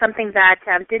me something that,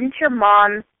 didn't your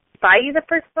mom buy you the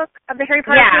first book of the Harry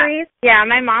Potter series? Yeah,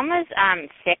 my mom was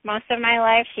sick most of my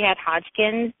life. She had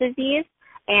Hodgkin's disease.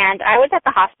 And I was at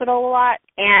the hospital a lot,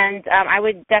 and I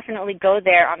would definitely go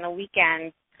there on the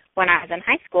weekends when I was in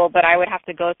high school, but I would have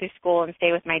to go through school and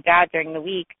stay with my dad during the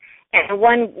week. And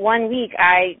one week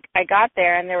I got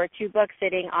there, and there were two books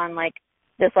sitting on, like,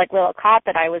 this, like, little cot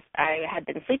that I had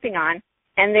been sleeping on,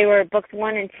 and they were books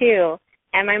 1 and 2.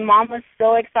 And my mom was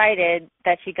so excited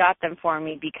that she got them for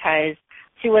me because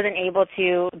she wasn't able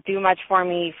to do much for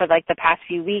me for, like, the past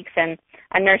few weeks, and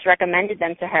a nurse recommended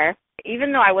them to her.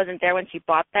 Even though I wasn't there when she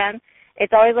bought them,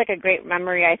 it's always, like, a great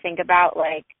memory I think about,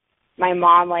 like, my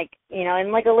mom, like,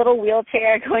 in, like, a little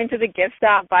wheelchair going to the gift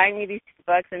shop, buying me these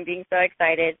books and being so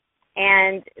excited.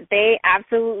 And they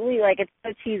absolutely, like, it's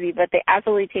so cheesy, but they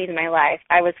absolutely changed my life.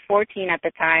 I was 14 at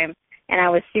the time, and I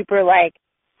was super, like,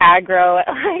 aggro at,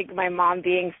 like, my mom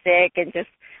being sick, and just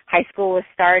high school was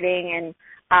starting,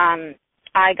 and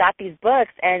I got these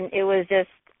books, and it was just,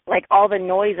 like, all the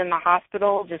noise in the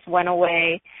hospital just went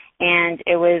away, and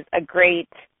it was a great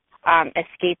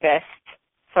escapist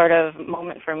sort of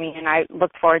moment for me, and I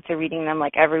looked forward to reading them,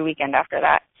 like, every weekend after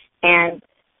that. And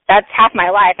that's half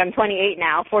my life. I'm 28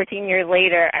 now. 14 years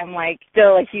later, I'm, like,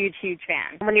 still a huge, huge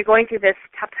fan. When you're going through this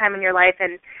tough time in your life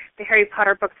and the Harry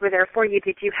Potter books were there for you,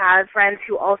 did you have friends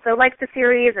who also liked the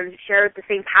series and shared the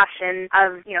same passion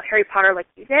of, Harry Potter like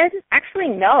you did? Actually,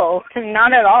 no,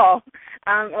 not at all.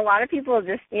 A lot of people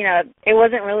just, it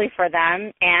wasn't really for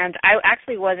them, and I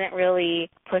actually wasn't really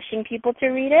pushing people to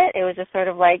read it. It was just sort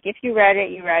of like, if you read it,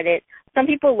 you read it. Some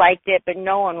people liked it, but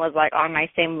no one was, like, on my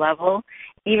same level.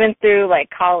 Even through, like,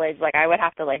 college, like, I would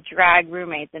have to, like, drag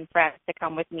roommates and friends to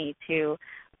come with me to,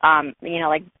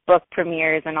 like, book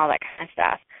premieres and all that kind of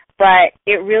stuff. But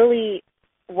it really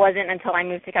wasn't until I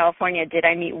moved to California did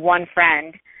I meet one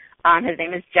friend, his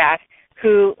name is Jeff,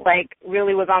 who, like,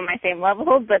 really was on my same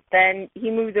level, but then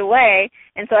he moved away,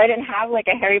 and so I didn't have, like,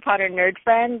 a Harry Potter nerd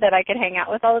friend that I could hang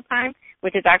out with all the time,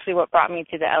 which is actually what brought me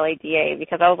to the LADA,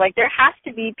 because I was like, there has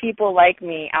to be people like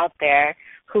me out there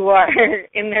who are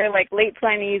in their, like, late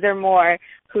 20s or more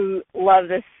who love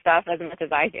this stuff as much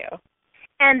as I do.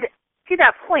 And to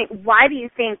that point, why do you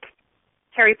think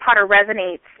Harry Potter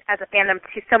resonates as a fandom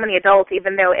to so many adults,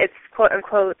 even though it's,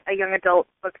 quote-unquote, a young adult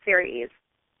book series?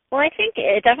 Well, I think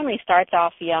it definitely starts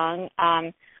off young.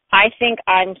 I think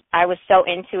I was so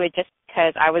into it just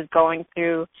because I was going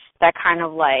through that kind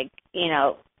of, like,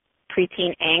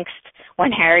 preteen angst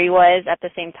when Harry was. At the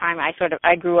same time,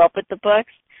 I grew up with the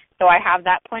books, so I have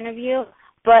that point of view.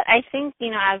 But I think,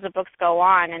 as the books go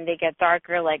on and they get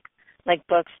darker, like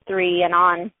books 3 and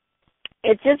on,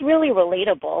 it's just really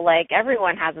relatable. Like,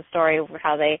 everyone has a story of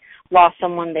how they lost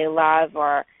someone they love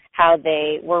or how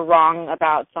they were wrong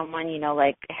about someone,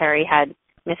 like Harry had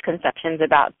misconceptions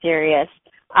about Sirius.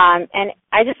 And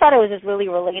I just thought it was just really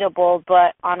relatable,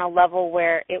 but on a level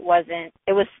where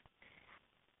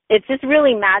it's just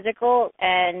really magical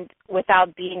and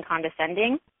without being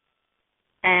condescending.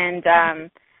 And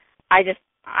I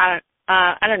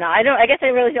don't know. I guess I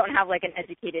really don't have, like, an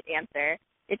educated answer.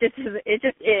 It just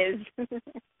is.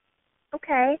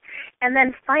 Okay. And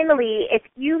then finally, if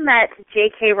you met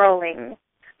J.K. Rowling,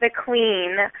 the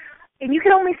Queen, and you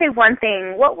could only say one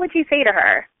thing, what would you say to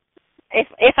her?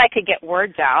 If I could get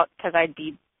words out, because I'd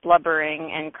be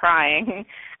blubbering and crying,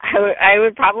 I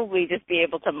would probably just be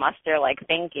able to muster, like,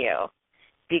 thank you,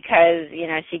 because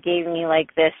she gave me,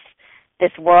 like,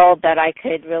 this world that I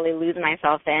could really lose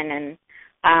myself in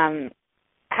and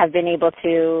have been able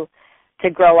to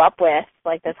grow up with,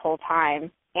 like, this whole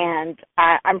time. And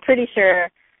I'm pretty sure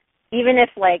even if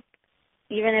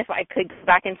I could go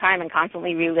back in time and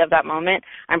constantly relive that moment,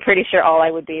 I'm pretty sure all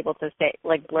I would be able to say,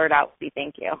 like, blurt out would be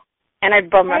thank you. And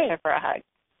I'd bum rush her for a hug.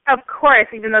 Of course,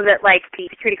 even though that, like, the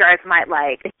security guards might,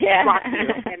 like, block you,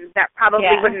 and that probably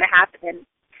wouldn't happen.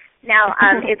 Now,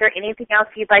 is there anything else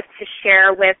you'd like to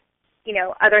share with,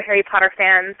 other Harry Potter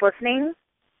fans listening?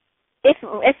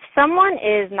 If someone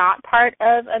is not part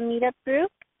of a meetup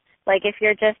group, like, if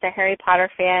you're just a Harry Potter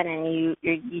fan and you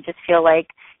just feel like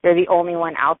you're the only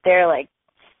one out there, like,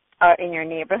 in your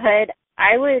neighborhood,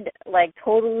 I would, like,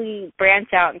 totally branch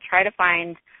out and try to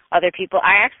find other people.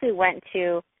 I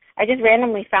just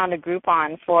randomly found a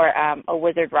Groupon for a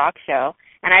Wizard Rock show,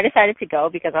 and I decided to go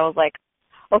because I was like,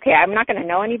 okay, I'm not going to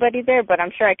know anybody there, but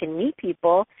I'm sure I can meet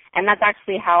people, and that's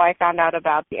actually how I found out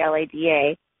about the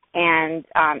LADA, and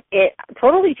it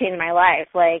totally changed my life.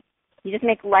 Like, you just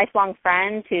make lifelong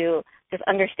friends who just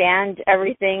understand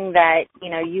everything that,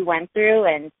 you went through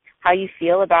and how you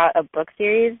feel about a book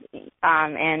series,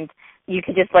 and you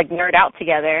can just, like, nerd out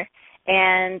together.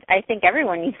 And I think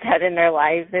everyone needs that in their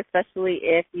lives, especially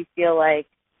if you feel like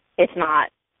it's not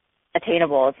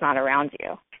attainable, it's not around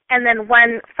you. And then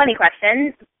one funny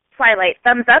question, Twilight,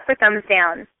 thumbs up or thumbs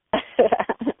down?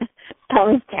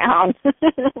 Thumbs down.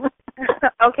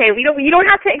 Okay, you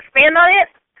don't have to expand on it.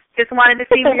 Just wanted to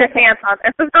see your stance on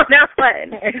it. That's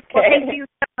fun. Okay. Well, thank you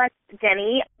so much,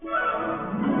 Jenny.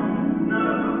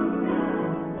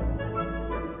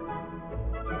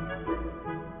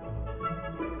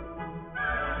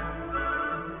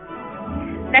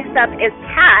 Next up is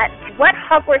Kat. What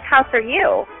Hogwarts house are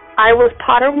you? I was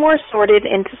Pottermore sorted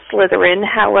into Slytherin.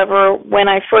 However, when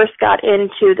I first got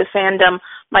into the fandom,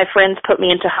 my friends put me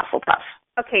into Hufflepuff.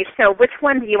 Okay, so which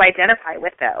one do you identify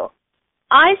with, though?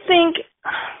 I think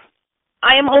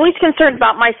I am always concerned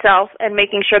about myself and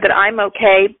making sure that I'm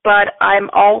okay, but I'm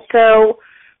also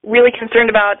really concerned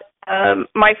about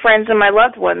my friends and my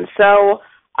loved ones. So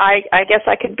I guess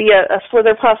I could be a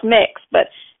Slitherpuff mix, but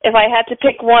if I had to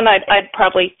pick one, I'd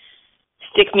probably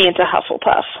stick me into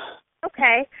Hufflepuff.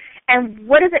 Okay. And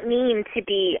what does it mean to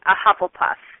be a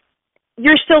Hufflepuff?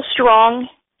 You're still strong,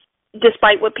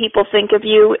 despite what people think of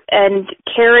you, and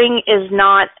caring is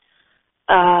not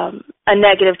a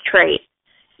negative trait.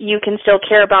 You can still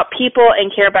care about people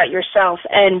and care about yourself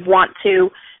and want to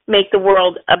make the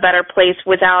world a better place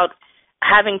without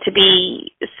having to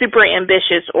be super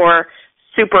ambitious or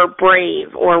super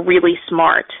brave or really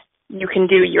smart. You can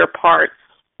do your part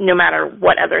no matter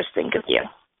what others think of you.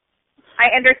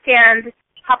 I understand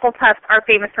Hufflepuffs are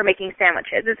famous for making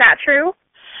sandwiches. Is that true?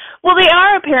 Well, they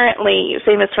are apparently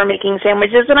famous for making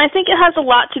sandwiches, and I think it has a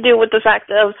lot to do with the fact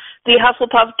of the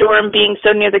Hufflepuff dorm being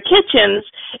so near the kitchens.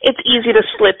 It's easy to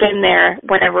slip in there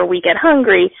whenever we get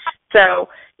hungry. So,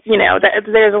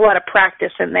 there's a lot of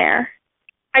practice in there.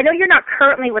 I know you're not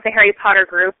currently with the Harry Potter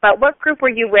group, but what group were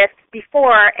you with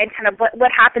before, and kind of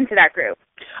what happened to that group?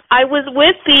 I was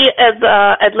with the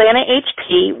Atlanta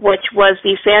HP, which was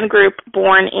the fan group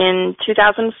born in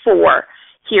 2004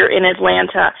 here in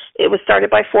Atlanta. It was started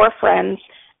by 4 friends,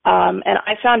 and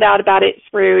I found out about it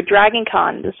through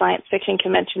DragonCon, the science fiction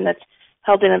convention that's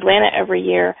held in Atlanta every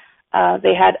year.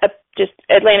 They had just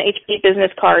Atlanta HP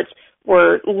business cards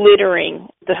were littering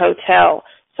the hotel,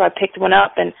 so I picked one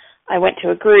up and I went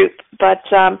to a group. But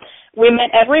we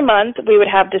met every month. We would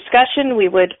have discussion. We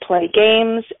would play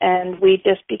games, and we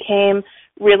just became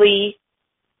really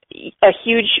a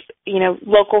huge,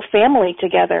 local family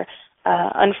together.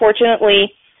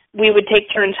 Unfortunately, we would take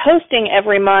turns hosting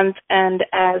every month, and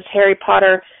as Harry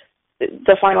Potter,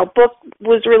 the final book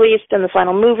was released and the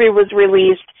final movie was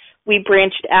released, we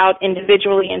branched out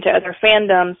individually into other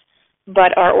fandoms,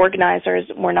 but our organizers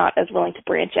were not as willing to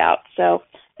branch out. So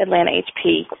Atlanta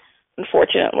HP,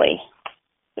 unfortunately,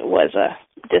 was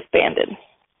disbanded.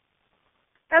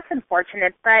 That's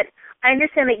unfortunate, but I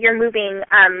understand that you're moving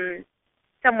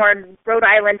somewhere Rhode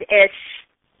Island-ish,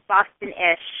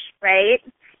 Boston-ish, right?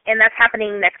 And that's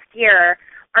happening next year.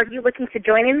 Are you looking to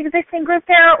join an existing group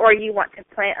there, or you want to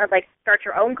start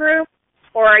your own group?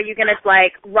 Or are you going to,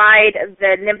 ride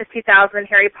the Nimbus 2000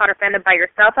 Harry Potter fandom by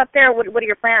yourself up there? What are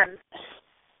your plans?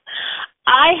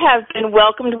 I have been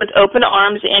welcomed with open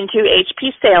arms into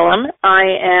HP Salem.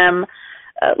 I am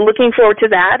looking forward to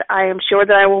that. I am sure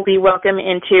that I will be welcome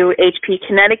into HP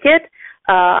Connecticut.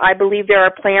 I believe there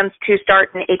are plans to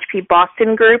start an HP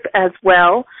Boston group as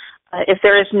well. If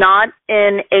there is not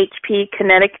an HP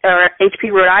Connecticut or HP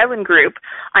Rhode Island group,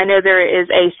 I know there is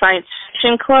a science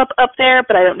fiction club up there,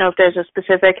 but I don't know if there's a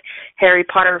specific Harry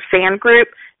Potter fan group.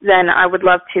 Then I would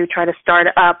love to try to start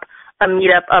up a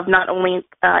meetup of not only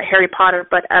Harry Potter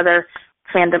but other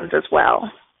fandoms as well.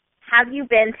 Have you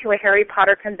been to a Harry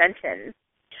Potter convention?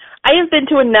 I have been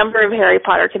to a number of Harry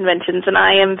Potter conventions, and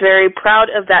I am very proud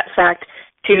of that fact,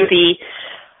 to the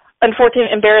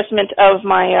unfortunate embarrassment of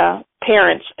my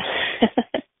parents.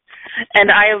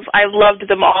 And I've loved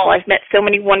them all. I've met so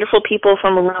many wonderful people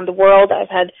from around the world. I've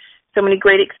had so many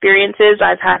great experiences.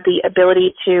 I've had the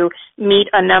ability to meet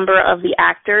a number of the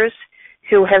actors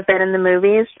who have been in the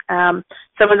movies.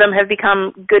 Some of them have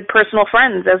become good personal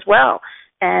friends as well.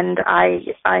 And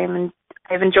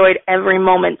I've enjoyed every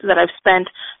moment that I've spent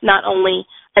not only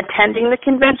attending the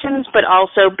conventions, but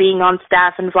also being on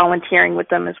staff and volunteering with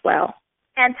them as well.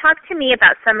 And talk to me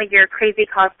about some of your crazy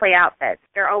cosplay outfits.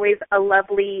 They're always a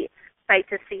lovely sight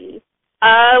to see.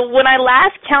 When I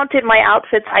last counted my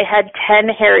outfits, I had 10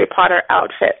 Harry Potter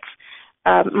outfits.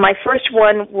 My first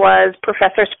one was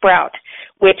Professor Sprout,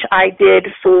 which I did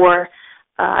for,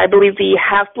 I believe, the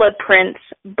Half-Blood Prince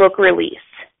book release.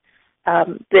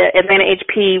 The Atlanta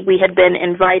HP, we had been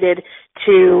invited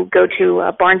to go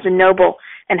to Barnes & Noble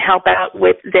and help out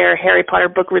with their Harry Potter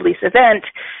book release event,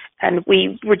 and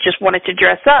we just wanted to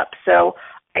dress up. So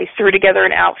I threw together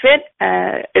an outfit,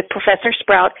 Professor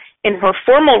Sprout, in her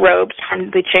formal robes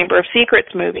from the Chamber of Secrets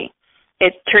movie.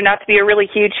 It turned out to be a really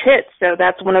huge hit, so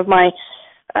that's one of my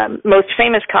most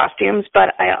famous costumes,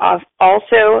 but I have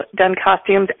also done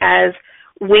costumes as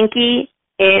Winky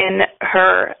in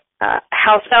her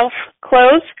house elf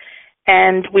clothes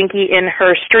and Winky in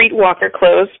her streetwalker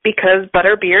clothes because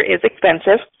butterbeer is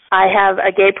expensive. I have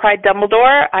a Gay Pride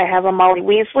Dumbledore. I have a Molly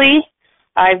Weasley.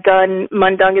 I've done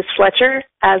Mundungus Fletcher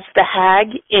as the hag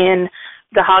in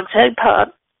the Hogshead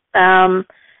Pub.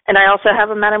 And I also have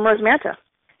a Madame Rosemanta.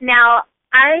 Now,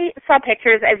 I saw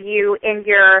pictures of you in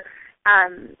your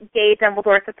Gay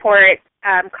Dumbledore support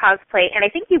cosplay, and I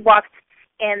think you walked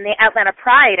in the Atlanta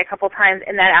Pride a couple times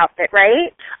in that outfit, right?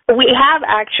 We have,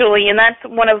 actually, and that's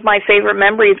one of my favorite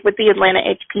memories with the Atlanta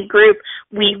HP group.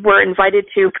 We were invited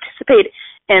to participate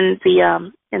in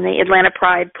the Atlanta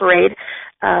Pride Parade,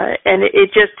 and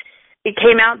it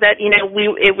came out that,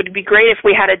 it would be great if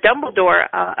we had a Dumbledore.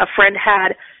 A friend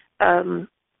had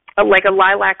a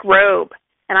lilac robe,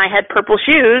 and I had purple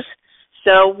shoes,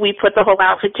 so we put the whole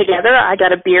outfit together. I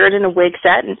got a beard and a wig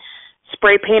set and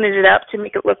spray painted it up to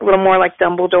make it look a little more like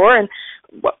Dumbledore, and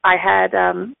I had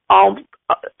all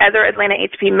other Atlanta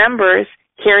HP members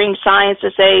carrying signs to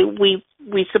say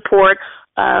we support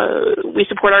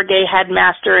our gay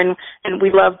headmaster and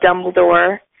we love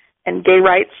Dumbledore and gay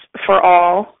rights for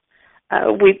all.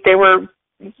 They were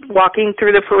walking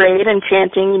through the parade and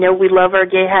chanting, we love our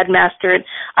gay headmaster. And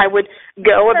I would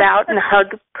go about and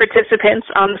hug participants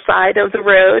on the side of the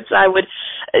roads. I would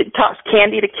toss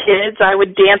candy to kids. I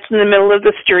would dance in the middle of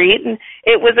the street. And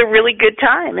it was a really good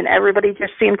time, and everybody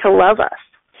just seemed to love us.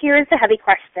 Here's the heavy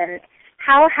question.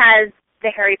 How has the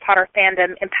Harry Potter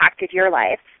fandom impacted your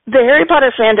life? The Harry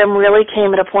Potter fandom really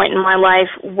came at a point in my life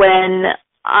when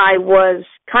I was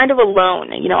kind of alone.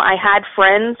 I had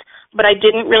friends, but I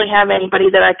didn't really have anybody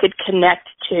that I could connect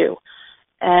to.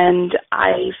 And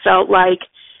I felt like,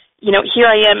 here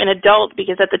I am, an adult,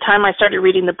 because at the time I started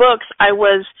reading the books, I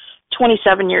was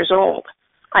 27 years old.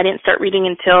 I didn't start reading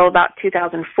until about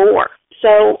 2004.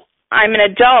 So I'm an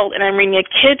adult and I'm reading a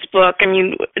kid's book.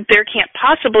 There can't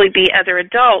possibly be other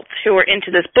adults who are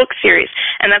into this book series.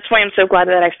 And that's why I'm so glad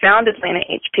that I found Atlanta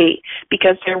HP,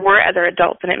 because there were other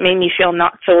adults and it made me feel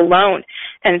not so alone.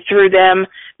 And through them,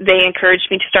 they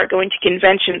encouraged me to start going to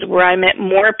conventions where I met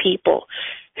more people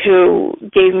who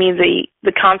gave me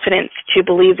the confidence to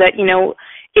believe that,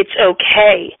 it's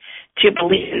okay to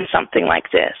believe in something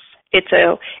like this. It's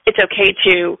okay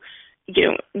to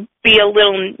be a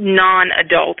little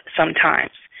non-adult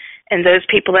sometimes. And those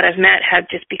people that I've met have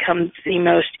just become the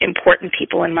most important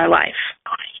people in my life.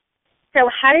 So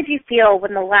how did you feel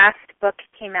when the last book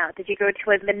came out? Did you go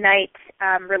to a midnight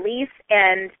release,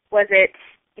 and was it,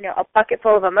 a bucket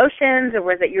full of emotions, or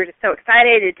was it you were just so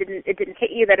excited it didn't hit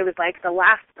you that it was like the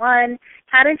last one?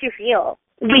 How did you feel?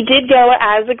 We did go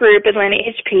as a group, Atlanta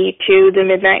HP, to the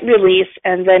midnight release,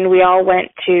 and then we all went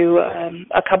to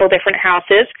a couple different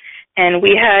houses. And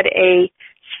we had a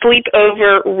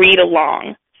sleepover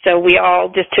read-along. So we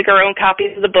all just took our own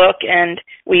copies of the book, and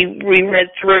we reread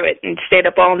through it and stayed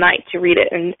up all night to read it.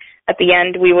 And at the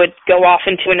end, we would go off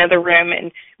into another room,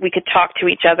 and we could talk to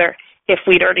each other if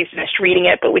we'd already finished reading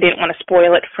it, but we didn't want to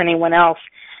spoil it for anyone else.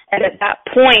 And at that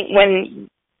point, when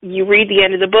you read the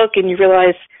end of the book and you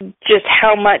realize just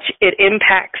how much it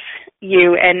impacts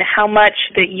you and how much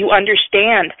that you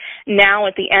understand now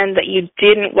at the end that you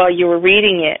didn't while you were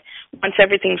reading it, once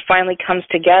everything finally comes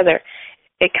together,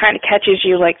 it kind of catches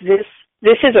you like this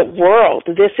is a world.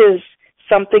 This is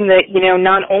something that,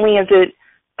 not only is it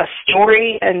a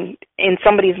story and in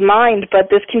somebody's mind, but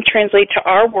this can translate to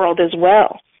our world as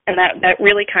well. And that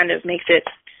really kind of makes it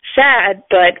sad,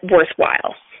 but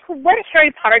worthwhile. What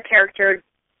Harry Potter character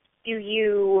do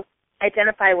you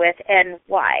identify with, and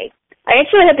why? I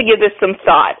actually had to give this some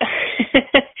thought.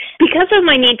 Because of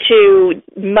my need to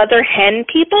mother hen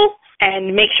people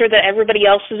and make sure that everybody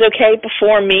else is okay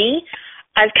before me,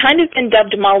 I've kind of been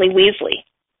dubbed Molly Weasley.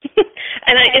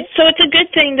 And so it's a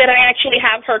good thing that I actually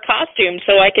have her costume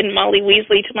so I can Molly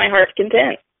Weasley to my heart's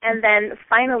content. And then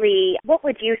finally, what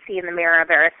would you see in the mirror of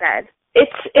Erised?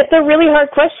 It's a really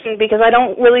hard question because I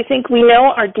don't really think we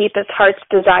know our deepest heart's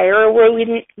desire, or we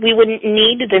wouldn't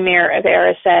need the mirror of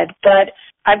Erised. But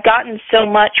I've gotten so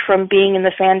much from being in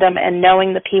the fandom and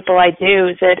knowing the people I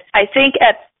do that I think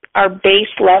at our base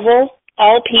level,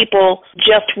 all people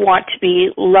just want to be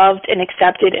loved and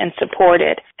accepted and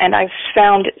supported. And I've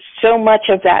found so much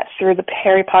of that through the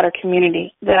Harry Potter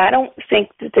community that I don't think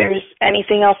that there's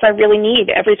anything else I really need.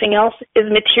 Everything else is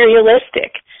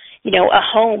materialistic. A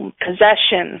home,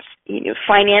 possessions,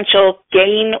 financial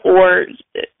gain or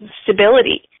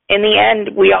stability. In the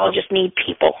end, we all just need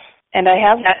people. And I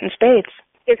have that in spades.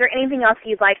 Is there anything else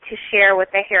you'd like to share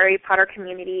with the Harry Potter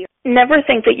community? Never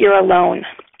think that you're alone.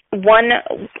 One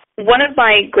of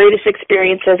my greatest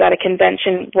experiences at a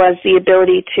convention was the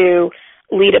ability to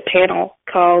lead a panel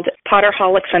called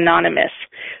Potterholics Anonymous.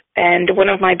 And one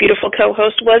of my beautiful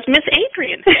co-hosts was Miss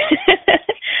Adrian.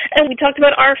 And we talked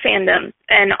about our fandom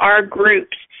and our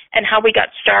groups and how we got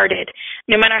started.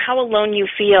 No matter how alone you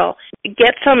feel,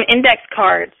 get some index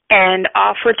cards and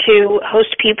offer to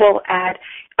host people at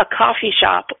a coffee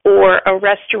shop or a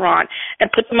restaurant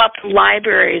and put them up in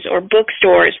libraries or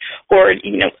bookstores or,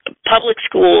 public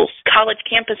schools, college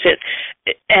campuses,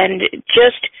 and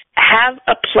just have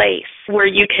a place where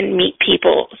you can meet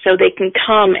people so they can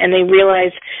come and they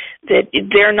realize that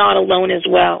they're not alone as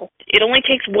well. It only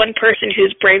takes one person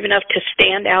who's brave enough to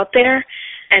stand out there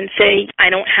and say, I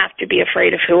don't have to be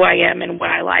afraid of who I am and what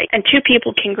I like. And 2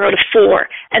 people can grow to 4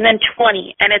 and then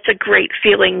 20. And it's a great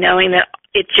feeling knowing that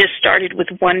it just started with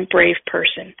one brave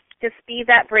person. Just be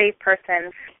that brave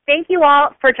person. Thank you all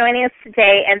for joining us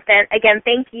today. And then, again,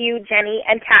 thank you, Jenny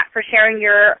and Kat, for sharing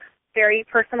your very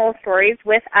personal stories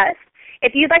with us.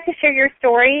 If you'd like to share your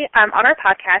story on our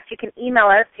podcast, you can email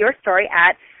us your story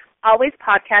at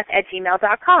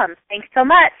alwayspodcast@gmail.com. Thanks so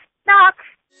much. Knox.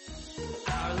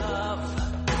 Our love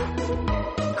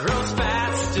grows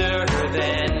faster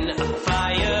than a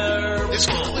fire. This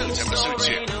concludes episode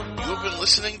 2. You have You've been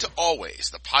listening to Always,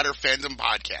 the Potter Fandom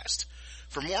Podcast.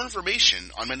 For more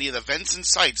information on many of the events and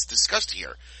sites discussed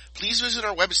here, please visit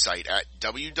our website at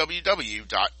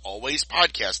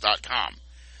www.alwayspodcast.com.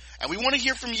 And we want to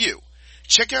hear from you.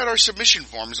 Check out our submission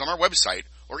forms on our website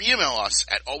or email us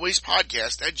at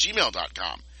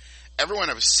alwayspodcast@gmail.com. Everyone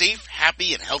have a safe,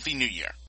 happy, and healthy New Year.